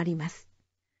つながります。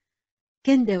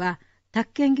県では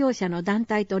宅建業者の団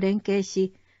体と連携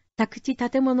し、宅地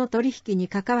建物取引に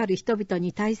関わる人々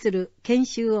に対する研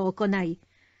修を行い、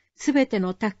すべて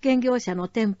の宅建業者の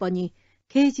店舗に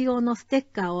掲示用のステ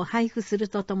ッカーを配布する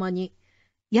とともに、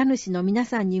家主の皆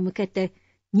さんに向けて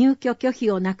入居拒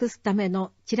否をなくすため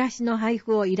のチラシの配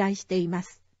布を依頼していま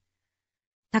す。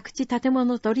宅地建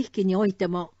物取引において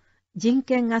も、人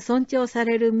権が尊重さ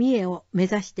れる三重を目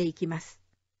指していきます。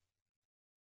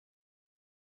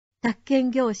宅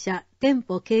建業者店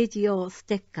舗掲示用ス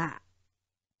テッカ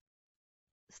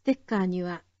ー。ステッカーに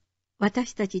は、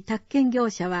私たち宅建業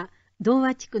者は同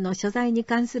和地区の所在に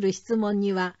関する質問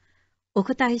にはお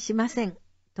答えしません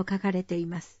と書かれてい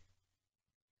ます。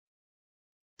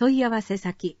問い合わせ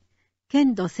先、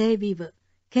県土整備部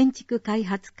建築開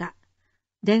発課、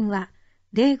電話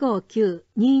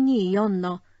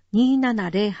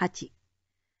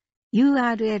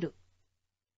 059-224-2708、URL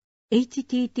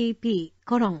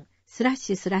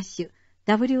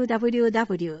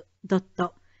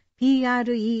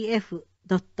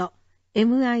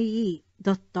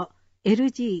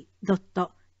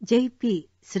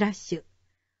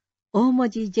大文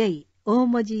字 J、大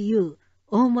文字 U、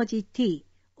大文字 T、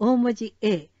大文字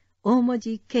A、大文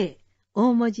字 K、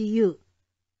大文字 U、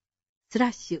スラ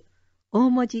ッシュ、大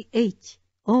文字 H、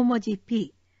大文字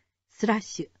P、スラッ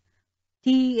シ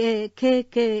ュ、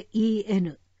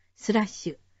TAKKEN、スラッ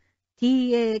シュ、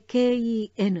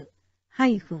TAKEN、ハ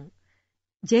イフン、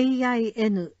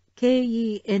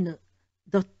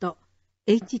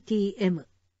JINKEN.htm、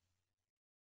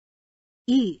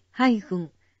E-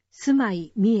住ま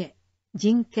い三重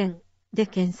人権で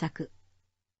検索。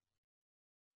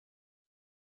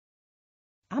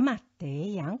海ってえ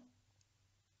えやん。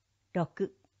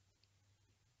6.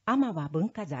 海は文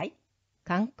化財？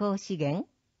観光資源？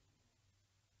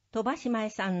鳥羽島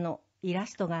さんのイラ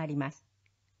ストがあります。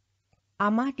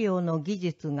海漁の技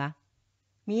術が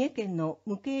三重県の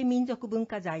無形民族文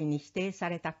化財に指定さ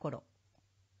れた頃、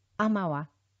海は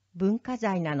文化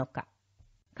財なのか、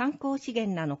観光資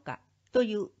源なのかと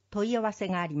いう問い合わせ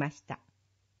がありました。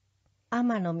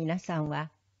海の皆さん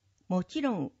は、もち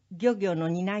ろん漁業の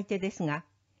担い手ですが、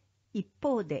一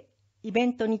方でイベ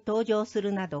ントに登場す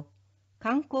るなど、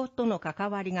観光との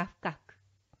関わりが深く、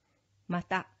ま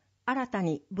た新た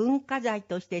に文化財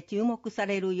として注目さ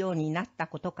れるようになった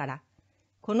ことから、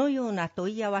このような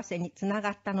問い合わせにつな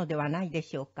がったのではないで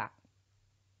しょうか。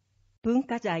文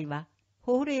化財は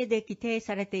法令で規定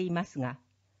されていますが、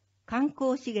観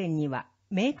光資源には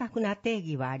明確な定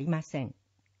義はありません。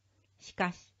し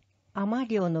かし、海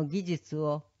漁の技術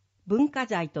を文化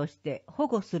財として保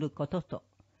護することと、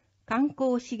観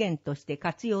光資源として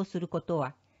活用すること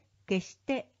は、決し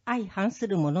て相反す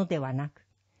るものではなく、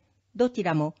どち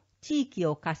らも地域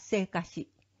を活性化し、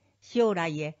将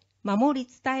来へ守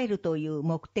り伝えるという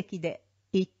目的で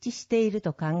一致している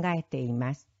と考えてい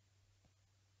ます。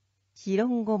白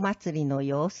ん祭りの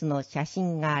様子の写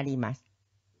真があります。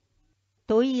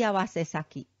問い合わせ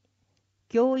先、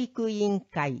教育委員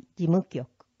会事務局、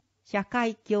社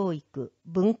会教育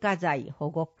文化財保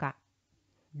護課、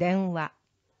電話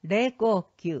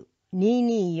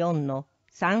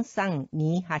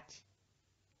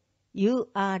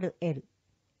 059-224-3328、URL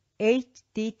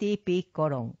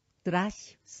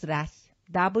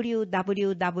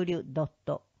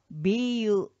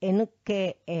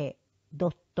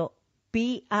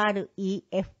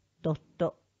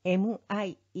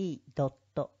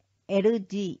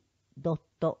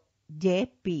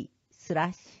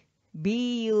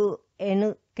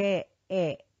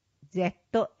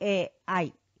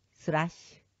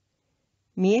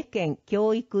三重県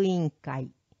教育委員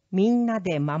会みんな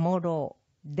で守ろ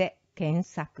うで検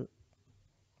索。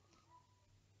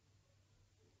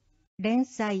連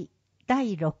載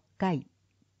第6回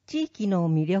地域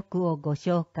の魅力をご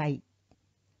紹介。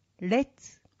レッ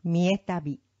ツ三重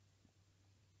旅。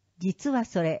実は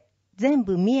それ全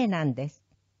部三重なんです。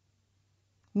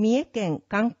三重県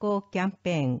観光キャン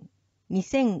ペーン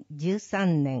2013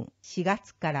年4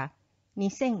月から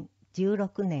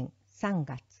2016年3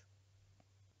月。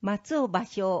松尾芭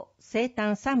蕉生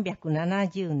誕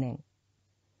370年。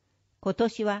今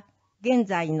年は現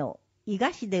在の伊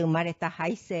賀市で生まれた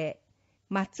俳声、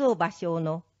松尾芭蕉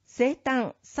の生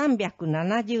誕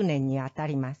370年にあた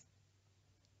ります。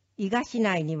伊賀市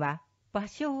内には芭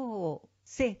蕉王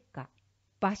生家、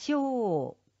芭蕉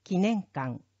王記念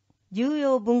館、重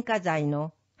要文化財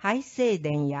の俳声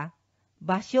殿や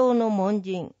芭蕉の門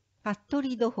人、服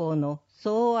部土法の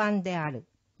草案である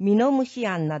美濃虫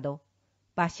庵など、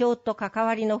芭蕉と関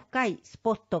わりの深いス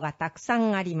ポットがたくさ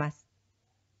んあります。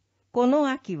この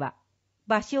秋は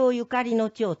芭蕉ゆかりの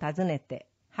地を訪ねて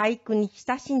俳句に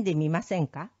親しんでみません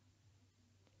か？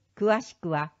詳しく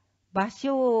は芭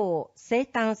蕉王生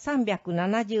誕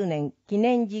370年記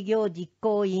念事業実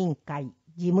行委員会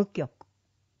事務局。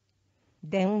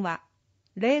電話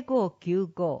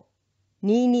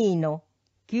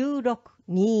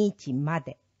 0595-22-9621 ま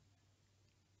で。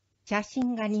写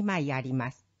真が2枚あり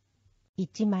ます。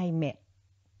1枚目、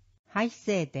俳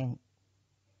声殿。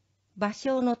芭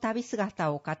蕉の旅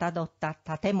姿をかたどった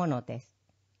建物です。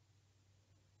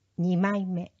2枚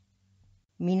目、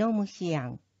ミノムシ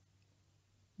庵。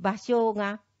芭蕉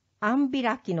が庵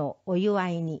開きのお祝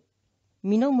いに、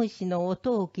ミノムシの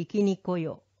音を聞きに来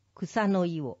よ、草の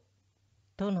井を、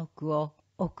との句を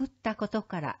送ったこと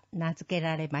から名付け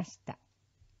られました。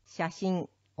写真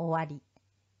終わり。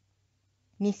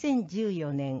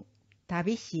2014年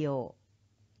旅しよ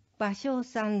う。芭蕉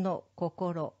さんの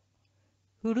心、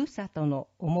ふるさとの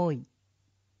思い。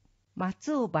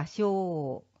松尾芭蕉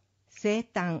王生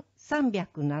誕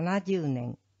370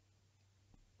年。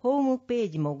ホームペー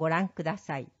ジもご覧くだ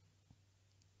さい。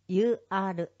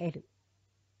URL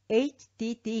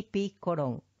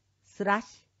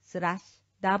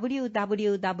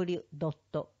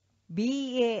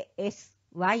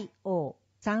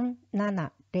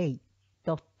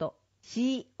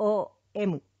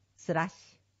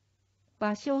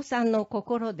芭蕉さんの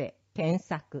心で検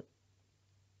索。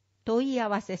問い合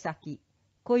わせ先、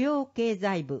雇用経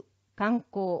済部観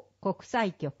光国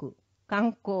際局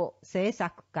観光政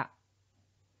策課。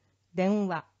電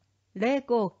話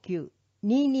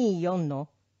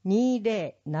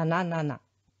 059-224-2077。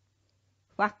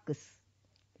ファックス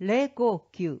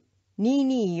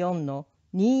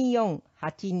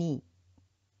 059-224-2482。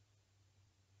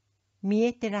三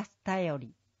重テラスだよ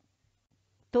り。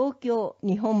東京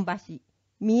日本橋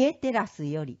三重テラス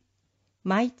より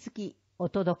毎月お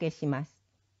届けします。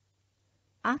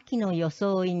秋の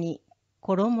装いに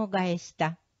衣替えし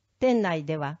た店内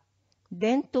では、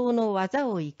伝統の技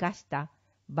を生かした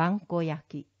萬古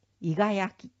焼、伊賀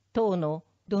焼等の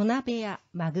土鍋や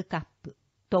マグカップ、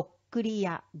とっくり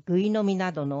やぐいのみ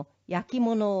などの焼き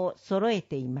物を揃え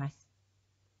ています。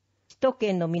首都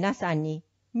圏の皆さんに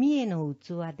三重の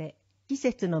器で季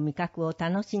節の味覚を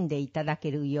楽しんでいただけ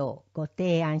るようご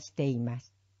提案していま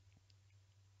す。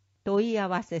問い合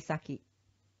わせ先、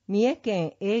三重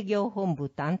県営業本部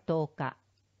担当課、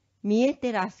三重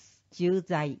テラス駐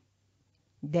在、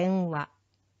電話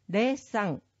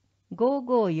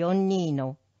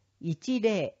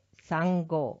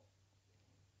 03-5542-1035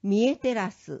 三重テ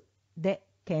ラスで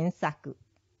検索。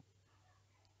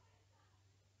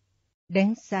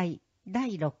連載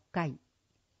第6回、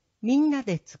みんな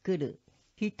で作る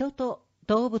人と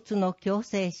動物の共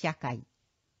生社会。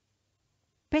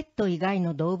ペット以外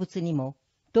の動物にも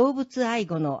動物愛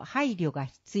護の配慮が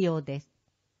必要です。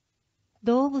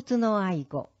動物の愛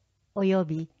護及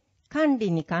び管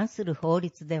理に関する法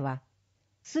律では、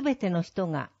すべての人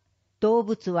が動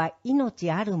物は命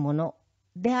あるもの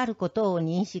であることを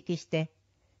認識して、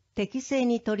適正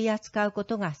に取り扱うこ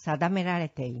とが定められ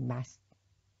ています。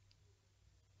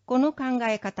この考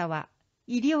え方は、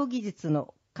医療技術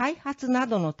の開発な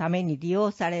どのために利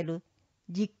用される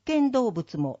実験動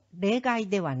物も例外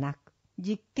ではなく、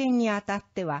実験にあたっ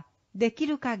てはでき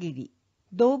る限り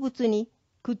動物に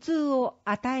苦痛を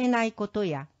与えないこと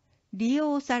や、利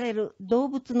用される動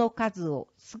物の数を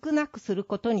少なくする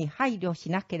ことに配慮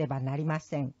しなければなりま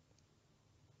せん。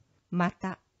ま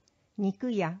た、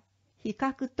肉や皮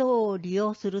革等を利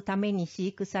用するために飼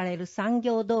育される産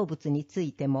業動物につ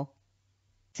いても、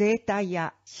生態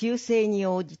や習性に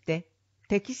応じて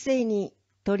適正に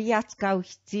取り扱う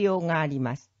必要があり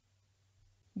ます。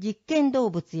実験動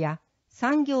物や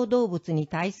産業動物に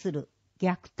対する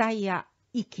虐待や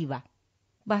遺棄は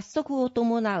罰則を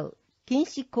伴う禁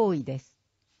止行為です。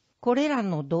これら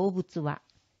の動物は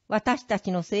私た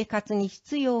ちの生活に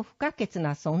必要不可欠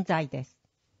な存在です。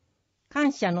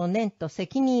感謝の念と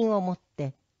責任を持っ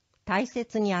て大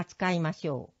切に扱いまし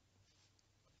ょ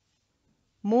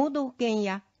う。盲導犬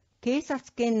や警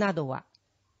察犬などは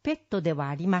ペットでは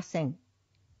ありません。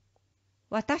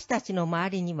私たちの周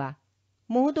りには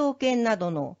盲導犬など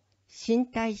の身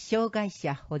体障害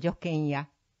者補助犬や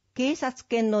警察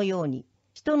犬のように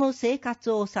人の生活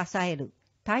を支える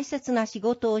大切な仕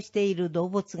事をしている動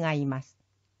物がいます。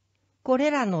こ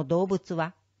れらの動物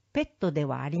はペットで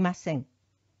はありません。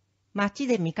街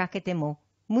で見かけても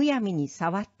むやみに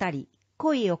触ったり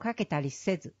声をかけたり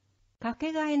せず、か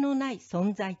けがえのない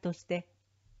存在として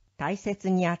大切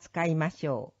に扱いまし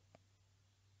ょう。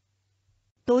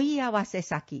問い合わせ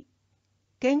先、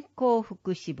健康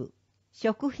福祉部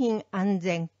食品安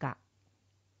全課。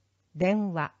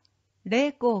電話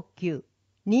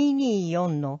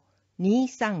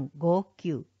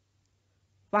 059-224-2359。フ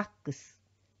ァックス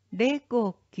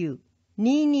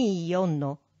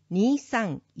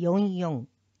 059-224-2344。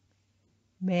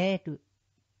メール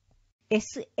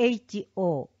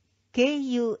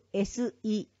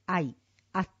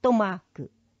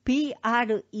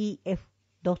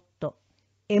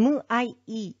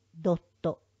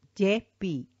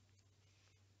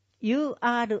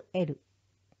URL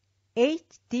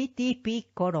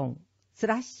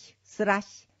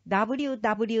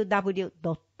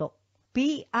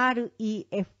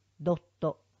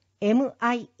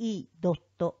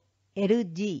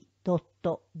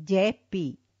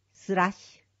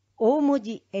大文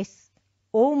字 S、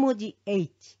大文字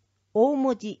H、大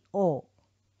文字 O、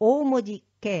大文字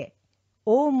K、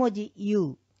大文字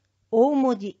U、大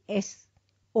文字 S、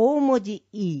大文字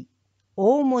E、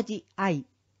大文字 I、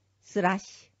スラッ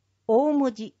シュ、大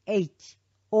文字 H、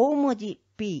大文字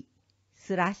P、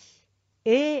スラッシ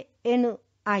ュ、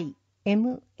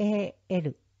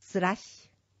ANIMAL、スラッシ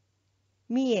ュ、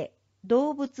三重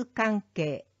動物関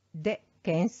係で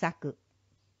検索。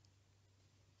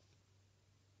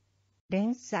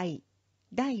連載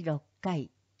第6回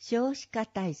少子化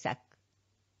対策。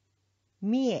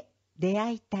三重出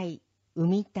会いたい、産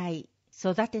みたい、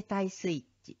育てたいスイ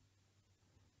ッチ。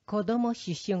子ども思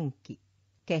春期、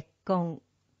結婚、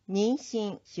妊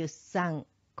娠、出産、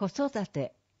子育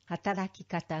て、働き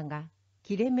方が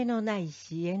切れ目のない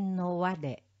支援の輪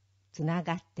でつな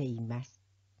がっています。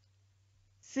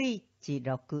スイッチ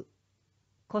6、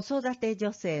子育て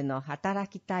女性の働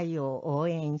きたいを応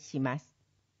援します。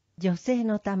女性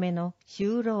のための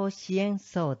就労支援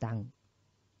相談。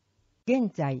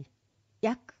現在、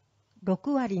約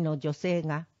6割の女性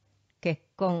が結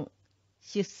婚、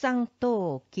出産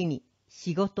等を機に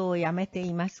仕事を辞めて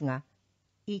いますが、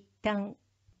一旦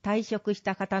退職し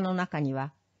た方の中に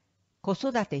は、子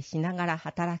育てしながら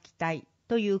働きたい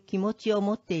という気持ちを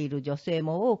持っている女性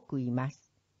も多くいま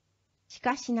す。し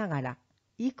かしながら、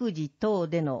育児等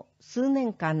での数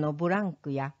年間のブラン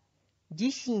クや自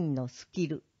身のスキ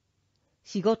ル、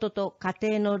仕事と家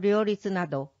庭の両立な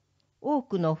ど多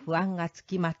くの不安がつ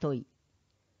きまとい、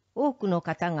多くの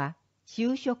方が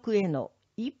就職への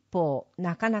一歩を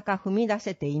なかなか踏み出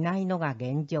せていないのが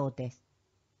現状です。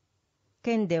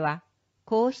県では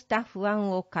こうした不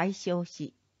安を解消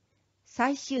し、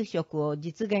再就職を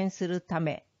実現するた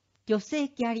め、女性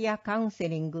キャリアカウンセ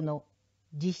リングの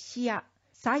実施や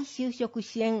再就職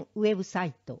支援ウェブサ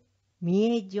イト、三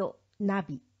重所ナ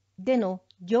ビでの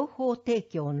情報提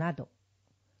供など、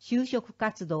就職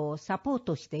活動をサポー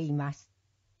トしています。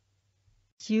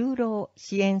就労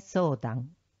支援相談、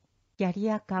キャリ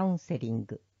アカウンセリン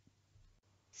グ。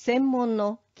専門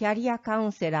のキャリアカウ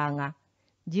ンセラーが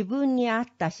自分に合っ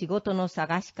た仕事の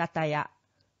探し方や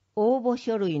応募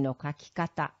書類の書き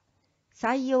方、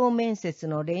採用面接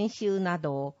の練習な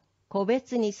どを個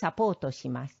別にサポートし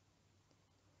ます。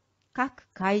各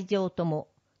会場とも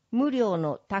無料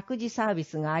の託児サービ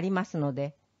スがありますの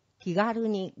で、気軽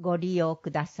にご利用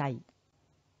ください。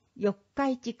四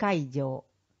日市会場、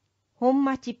本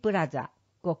町プラザ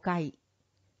5階、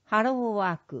ハロー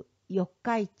ワーク四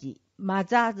日市マ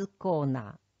ザーズコーナ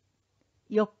ー、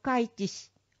四日市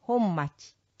市本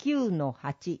町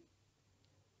 9-8、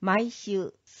毎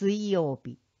週水曜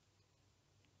日。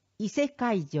伊勢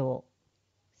会場、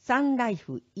サンライ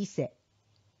フ伊勢、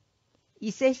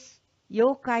伊勢市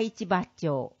八日市場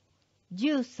町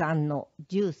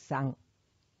 13-13、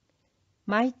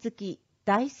毎月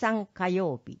第3火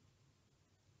曜日。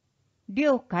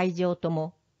両会場と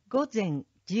も午前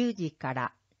10時か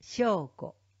ら正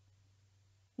午、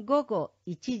午後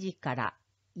1時から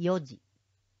4時、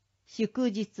祝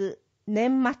日、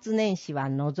年末年始は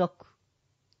除く。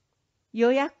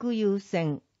予約優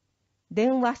先、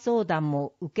電話相談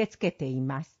も受け付けてい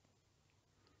ます。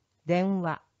電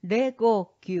話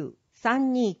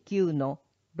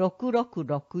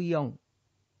059-329-6664。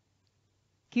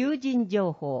求人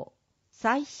情報、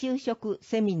再就職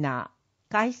セミナ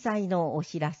ー開催のお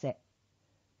知らせ、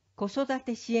子育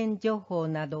て支援情報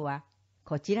などは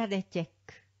こちらでチェッ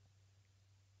ク。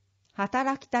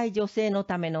働きたい女性の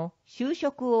ための就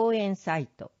職応援サイ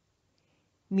ト、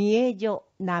三重所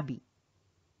ナビ、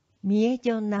三重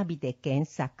所ナビで検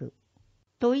索。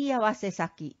問い合わせ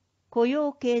先、雇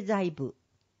用経済部、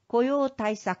雇用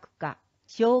対策課、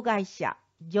障害者、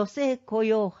女性雇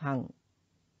用班。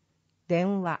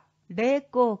電話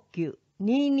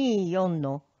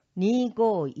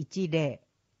059-224-2510。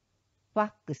ファ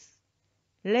ックス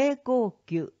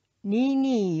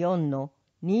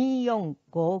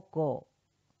059-224-2455。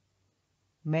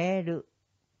メール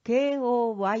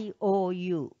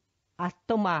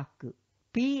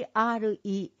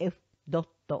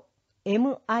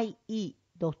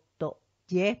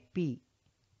koyou@pref.mie.jp。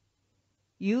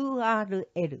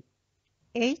 URL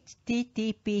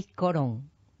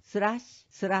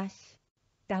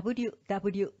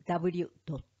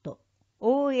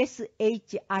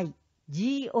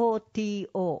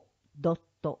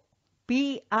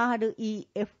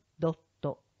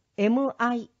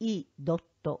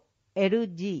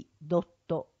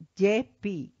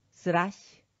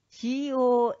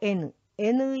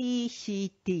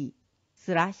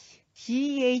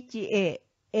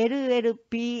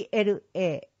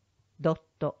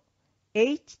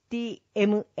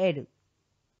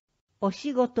お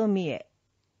仕事見え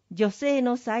女性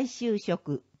の再就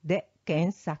職で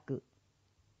検索。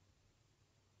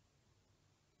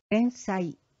連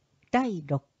載第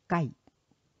6回。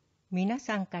皆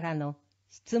さんからの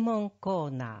質問コー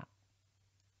ナー。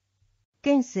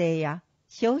県政や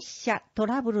消費者ト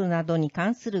ラブルなどに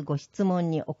関するご質問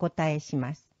にお答えし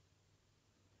ます。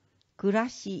暮ら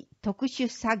し特殊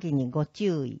詐欺にご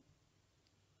注意。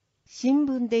新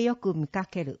聞でよく見か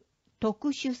ける特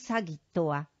殊詐欺と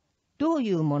はどう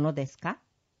いうものですか？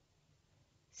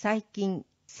最近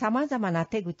様々な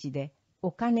手口で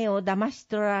お金を騙し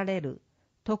取られる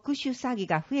特殊詐欺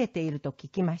が増えていると聞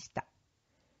きました。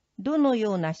どの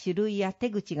ような種類や手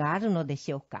口があるので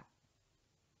しょうか？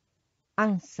ア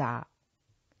ンサー。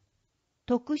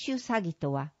特殊詐欺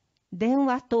とは電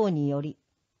話等により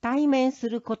対面す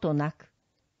ることなく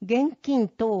現金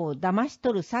等を騙し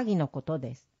取る詐欺のこと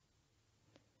です。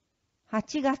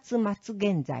8月末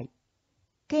現在、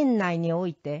県内にお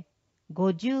いて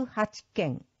58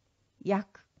件、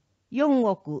約4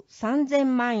億3000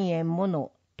万円も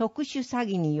の特殊詐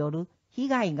欺による被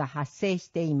害が発生し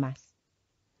ています。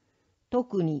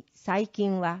特に最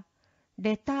近は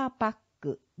レターパッ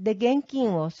クで現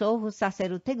金を送付させ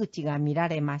る手口が見ら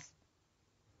れます。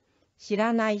知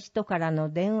らない人から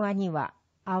の電話には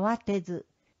慌てず、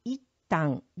一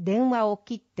旦電話を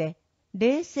切って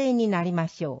冷静になりま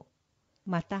しょう。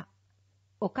また、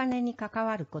お金に関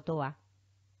わることは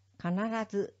必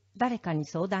ず誰かに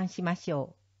相談しまし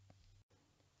ょ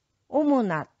う。主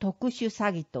な特殊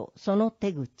詐欺とその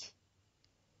手口。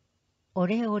オ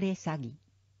レオレ詐欺。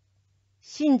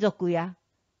親族や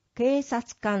警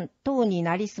察官等に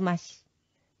なりすまし、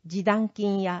示談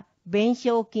金や弁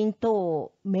償金等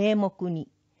を名目に、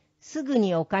すぐ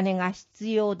にお金が必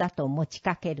要だと持ち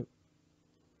かける。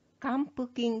還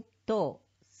付金等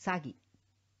詐欺。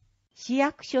市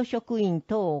役所職員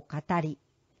等を語り、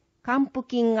還付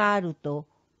金があると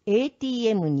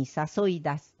ATM に誘い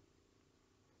出す。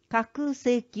架空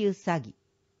請求詐欺。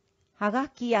はが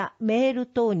きやメール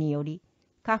等により、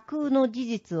架空の事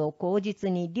実を口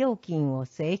実に料金を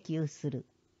請求する。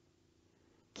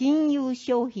金融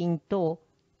商品等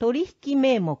取引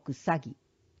名目詐欺。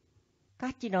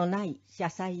価値のない社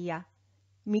債や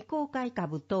未公開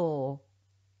株等を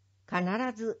必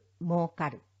ず儲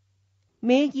かる。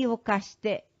名義を貸し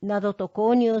てなどと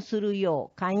購入する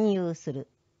よう勧誘する。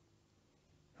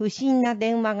不審な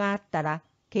電話があったら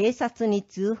警察に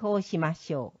通報しま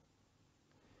しょう。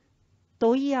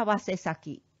問い合わせ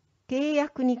先、契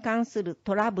約に関する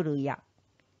トラブルや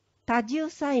多重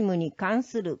債務に関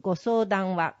するご相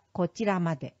談はこちら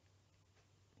まで。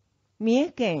三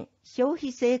重県消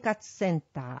費生活セン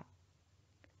ター、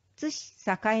津市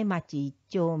栄町1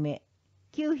丁目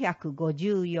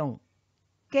954、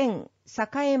県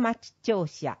栄町庁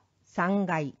舎3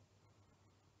階。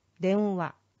電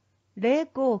話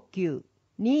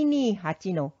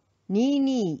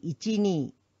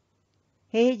059-228-2212。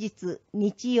平日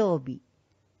日曜日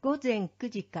午前9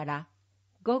時から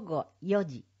午後4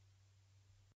時。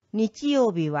日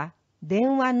曜日は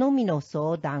電話のみの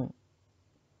相談。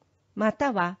ま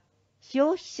たは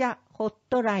消費者ホッ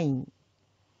トライン。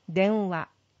電話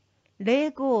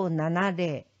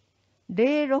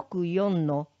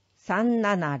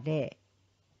 0570-064-370。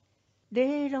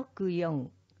064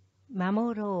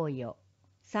守ろうよ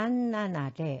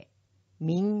370。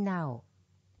みんなを。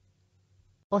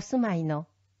お住まいの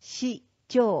市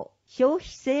町消費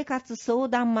生活相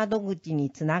談窓口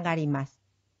につながります。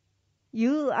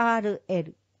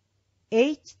URL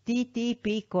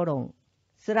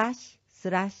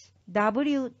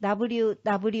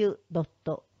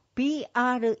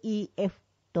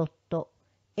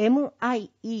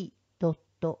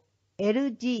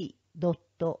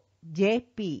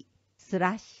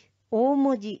大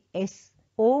文字 S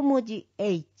大文字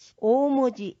H 大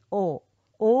文字 O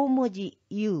大文字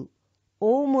U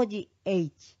大文字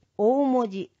H 大文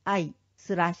字 I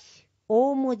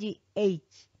大文字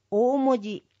H 大文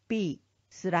字 P/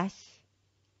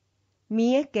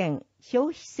 三重県消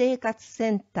費生活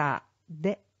センター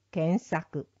で検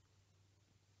索。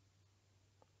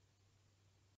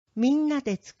みんな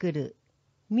で作る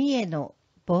三重の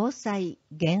防災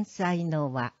減災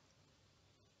の輪。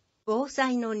防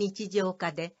災の日常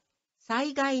化で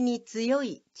災害に強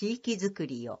い地域づく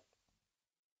りを。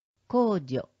公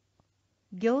助、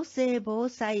行政防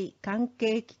災関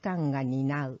係機関が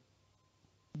担う。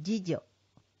自助、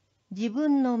自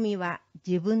分の身は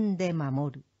自分で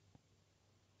守る。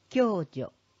共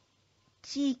助、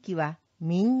地域は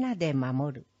みんなで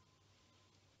守る。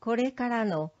これから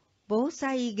の防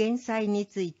災減災に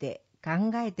ついて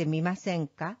考えてみません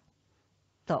か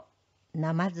と、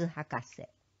ナマズ博士。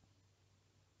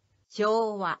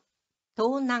昭和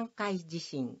東南海地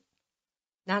震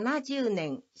70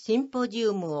年シンポジ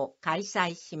ウムを開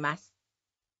催します。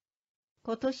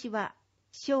今年は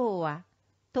昭和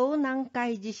東南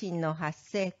海地震の発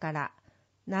生から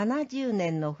70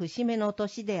年の節目の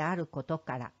年であること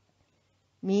から、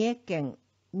三重県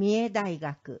三重大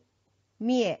学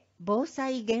三重防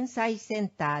災減災セン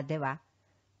ターでは、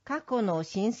過去の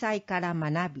震災から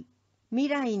学び、未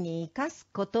来に生かす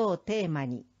ことをテーマ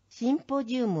にシンポ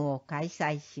ジウムを開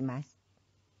催します。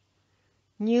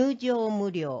入場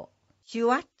無料、手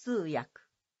話通訳、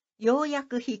要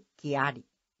約筆記あり。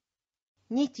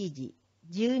日時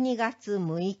12月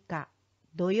6日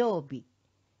土曜日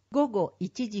午後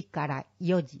1時から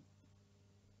4時。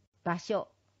場所、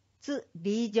津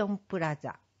リージョンプラ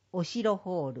ザお城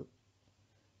ホール。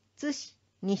津市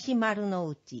西丸の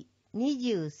内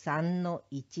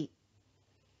 23-1。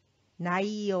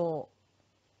内容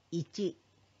1、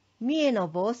三重の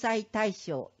防災大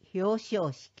賞表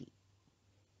彰式。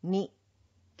2、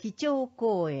基調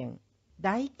講演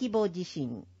大規模地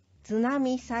震津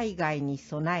波災害に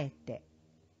備えて。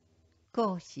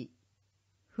講師、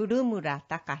古村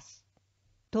隆史、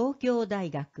東京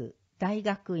大学大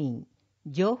学院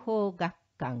情報学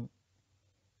館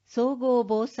総合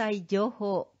防災情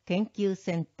報研究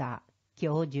センター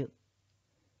教授、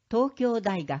東京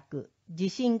大学地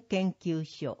震研究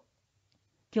所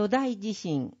巨大地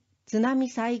震津波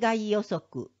災害予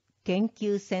測研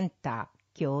究センター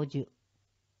教授。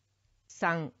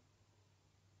3、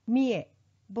三重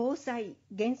防災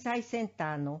減災セン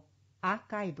ターのアー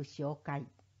カイブ紹介。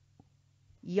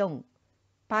4、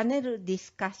パネルディ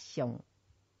スカッション。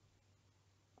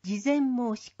事前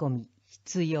申し込み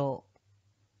必要。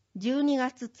12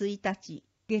月1日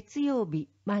月曜日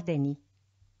までに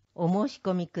お申し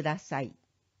込みください。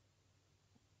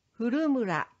古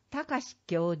村隆史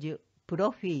教授プ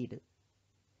ロフィール。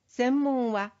専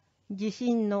門は地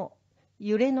震の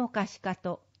揺れの可視化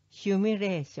とシミュ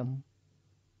レーション。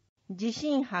地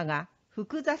震波が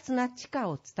複雑な地下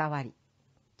を伝わり、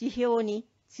地表に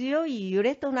強い揺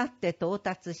れとなって到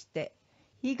達して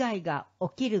被害が起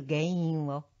きる原因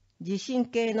を地震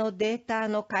計のデータ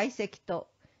の解析と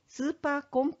スーパー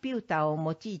コンピューターを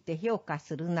用いて評価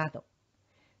するなど、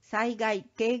災害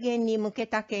軽減に向け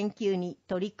た研究に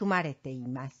取り組まれてい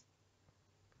ます。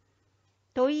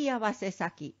問い合わせ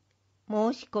先、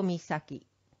申し込み先、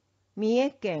三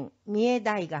重県三重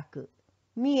大学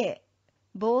三重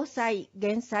防災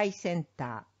減災セン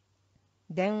タ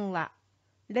ー。電話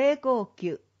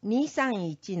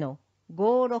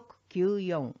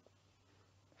059-231-5694。フ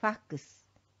ァックス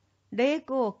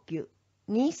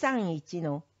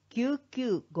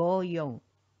059-231-9954。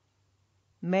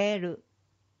メール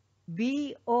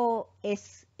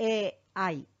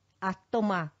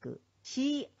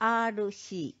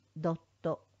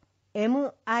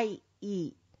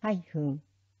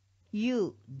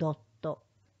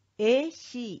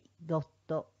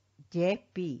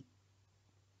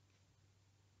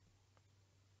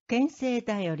県政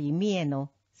だより三重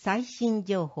の最新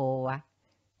情報は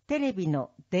テレビ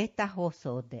のデータ放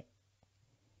送で、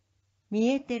三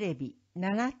重テレビ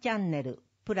7チャンネル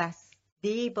プラス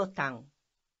D ボタン。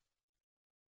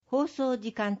放送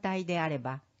時間帯であれ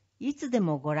ばいつで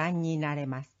もご覧になれ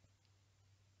ます。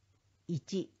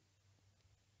1、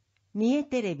三重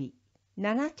テレビ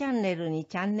7チャンネルに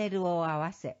チャンネルを合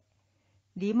わせ、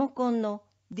リモコンの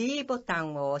D ボタ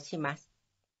ンを押します。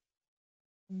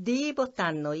D ボ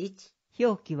タンの位置、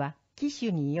表記は機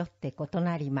種によって異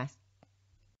なります。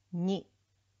2、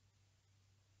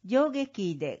上下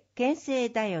キーで県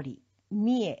政だより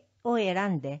三重を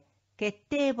選んで決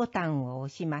定ボタンを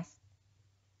押します。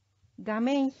画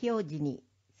面表示に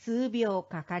数秒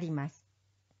かかります。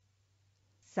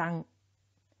3、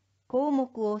項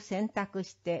目を選択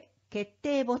して決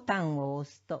定ボタンを押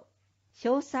すと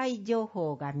詳細情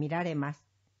報が見られます。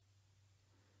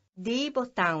D ボ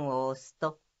タンを押す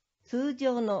と通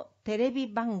常のテレビ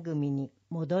番組に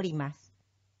戻ります。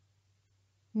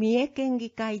三重県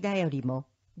議会だよりも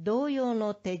同様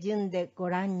の手順でご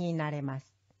覧になれま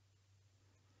す。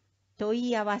問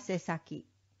い合わせ先、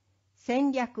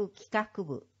戦略企画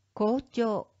部校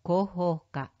長広報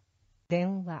課。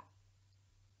電話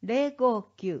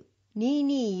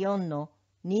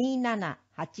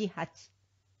059-224-2788。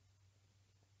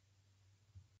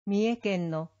三重県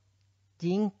の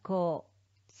人口、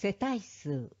世帯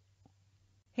数。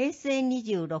平成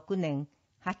26年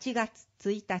8月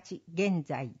1日現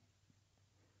在。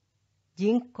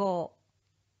人口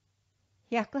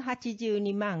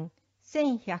182万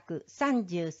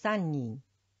1133人、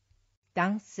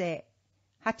男性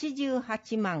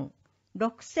88万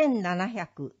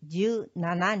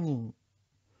6717人、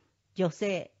女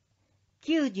性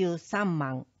93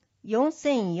万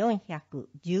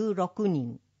4416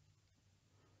人、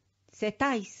世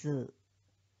帯数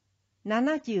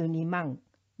72万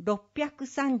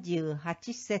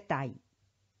638世帯。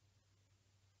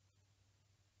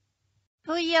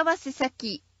問い合わせ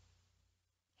先、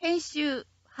編集・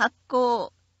発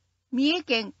行、三重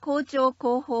県広聴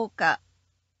広報課、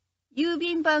郵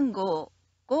便番号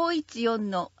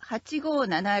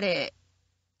 514-8570、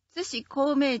津市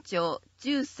孔明町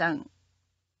13、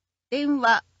電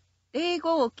話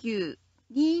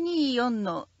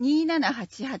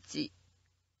 059-224-2788、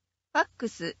ファック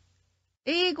ス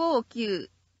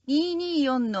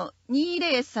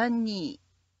 059-224-2032、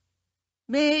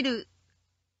メール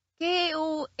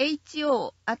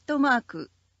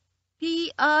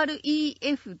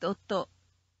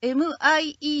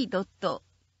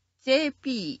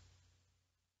koho@pref.mie.jp、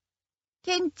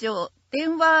 県庁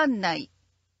電話案内、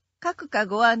各課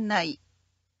ご案内、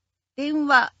電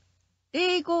話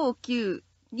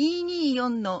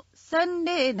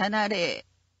 059-224-3070。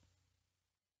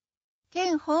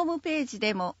 県ホームページ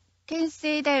でも県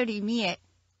政だより三重、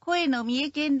声の三重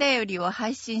県だよりを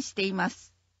配信していま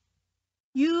す。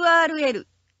URL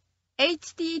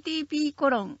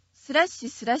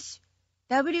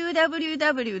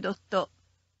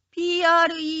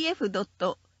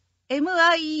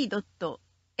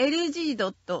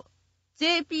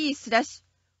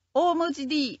大文字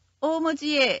D、大文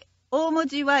字 A、大文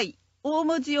字 Y、大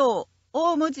文字 O、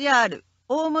大文字 R、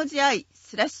大文字 I/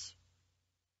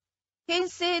 県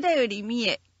政だより三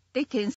重で検索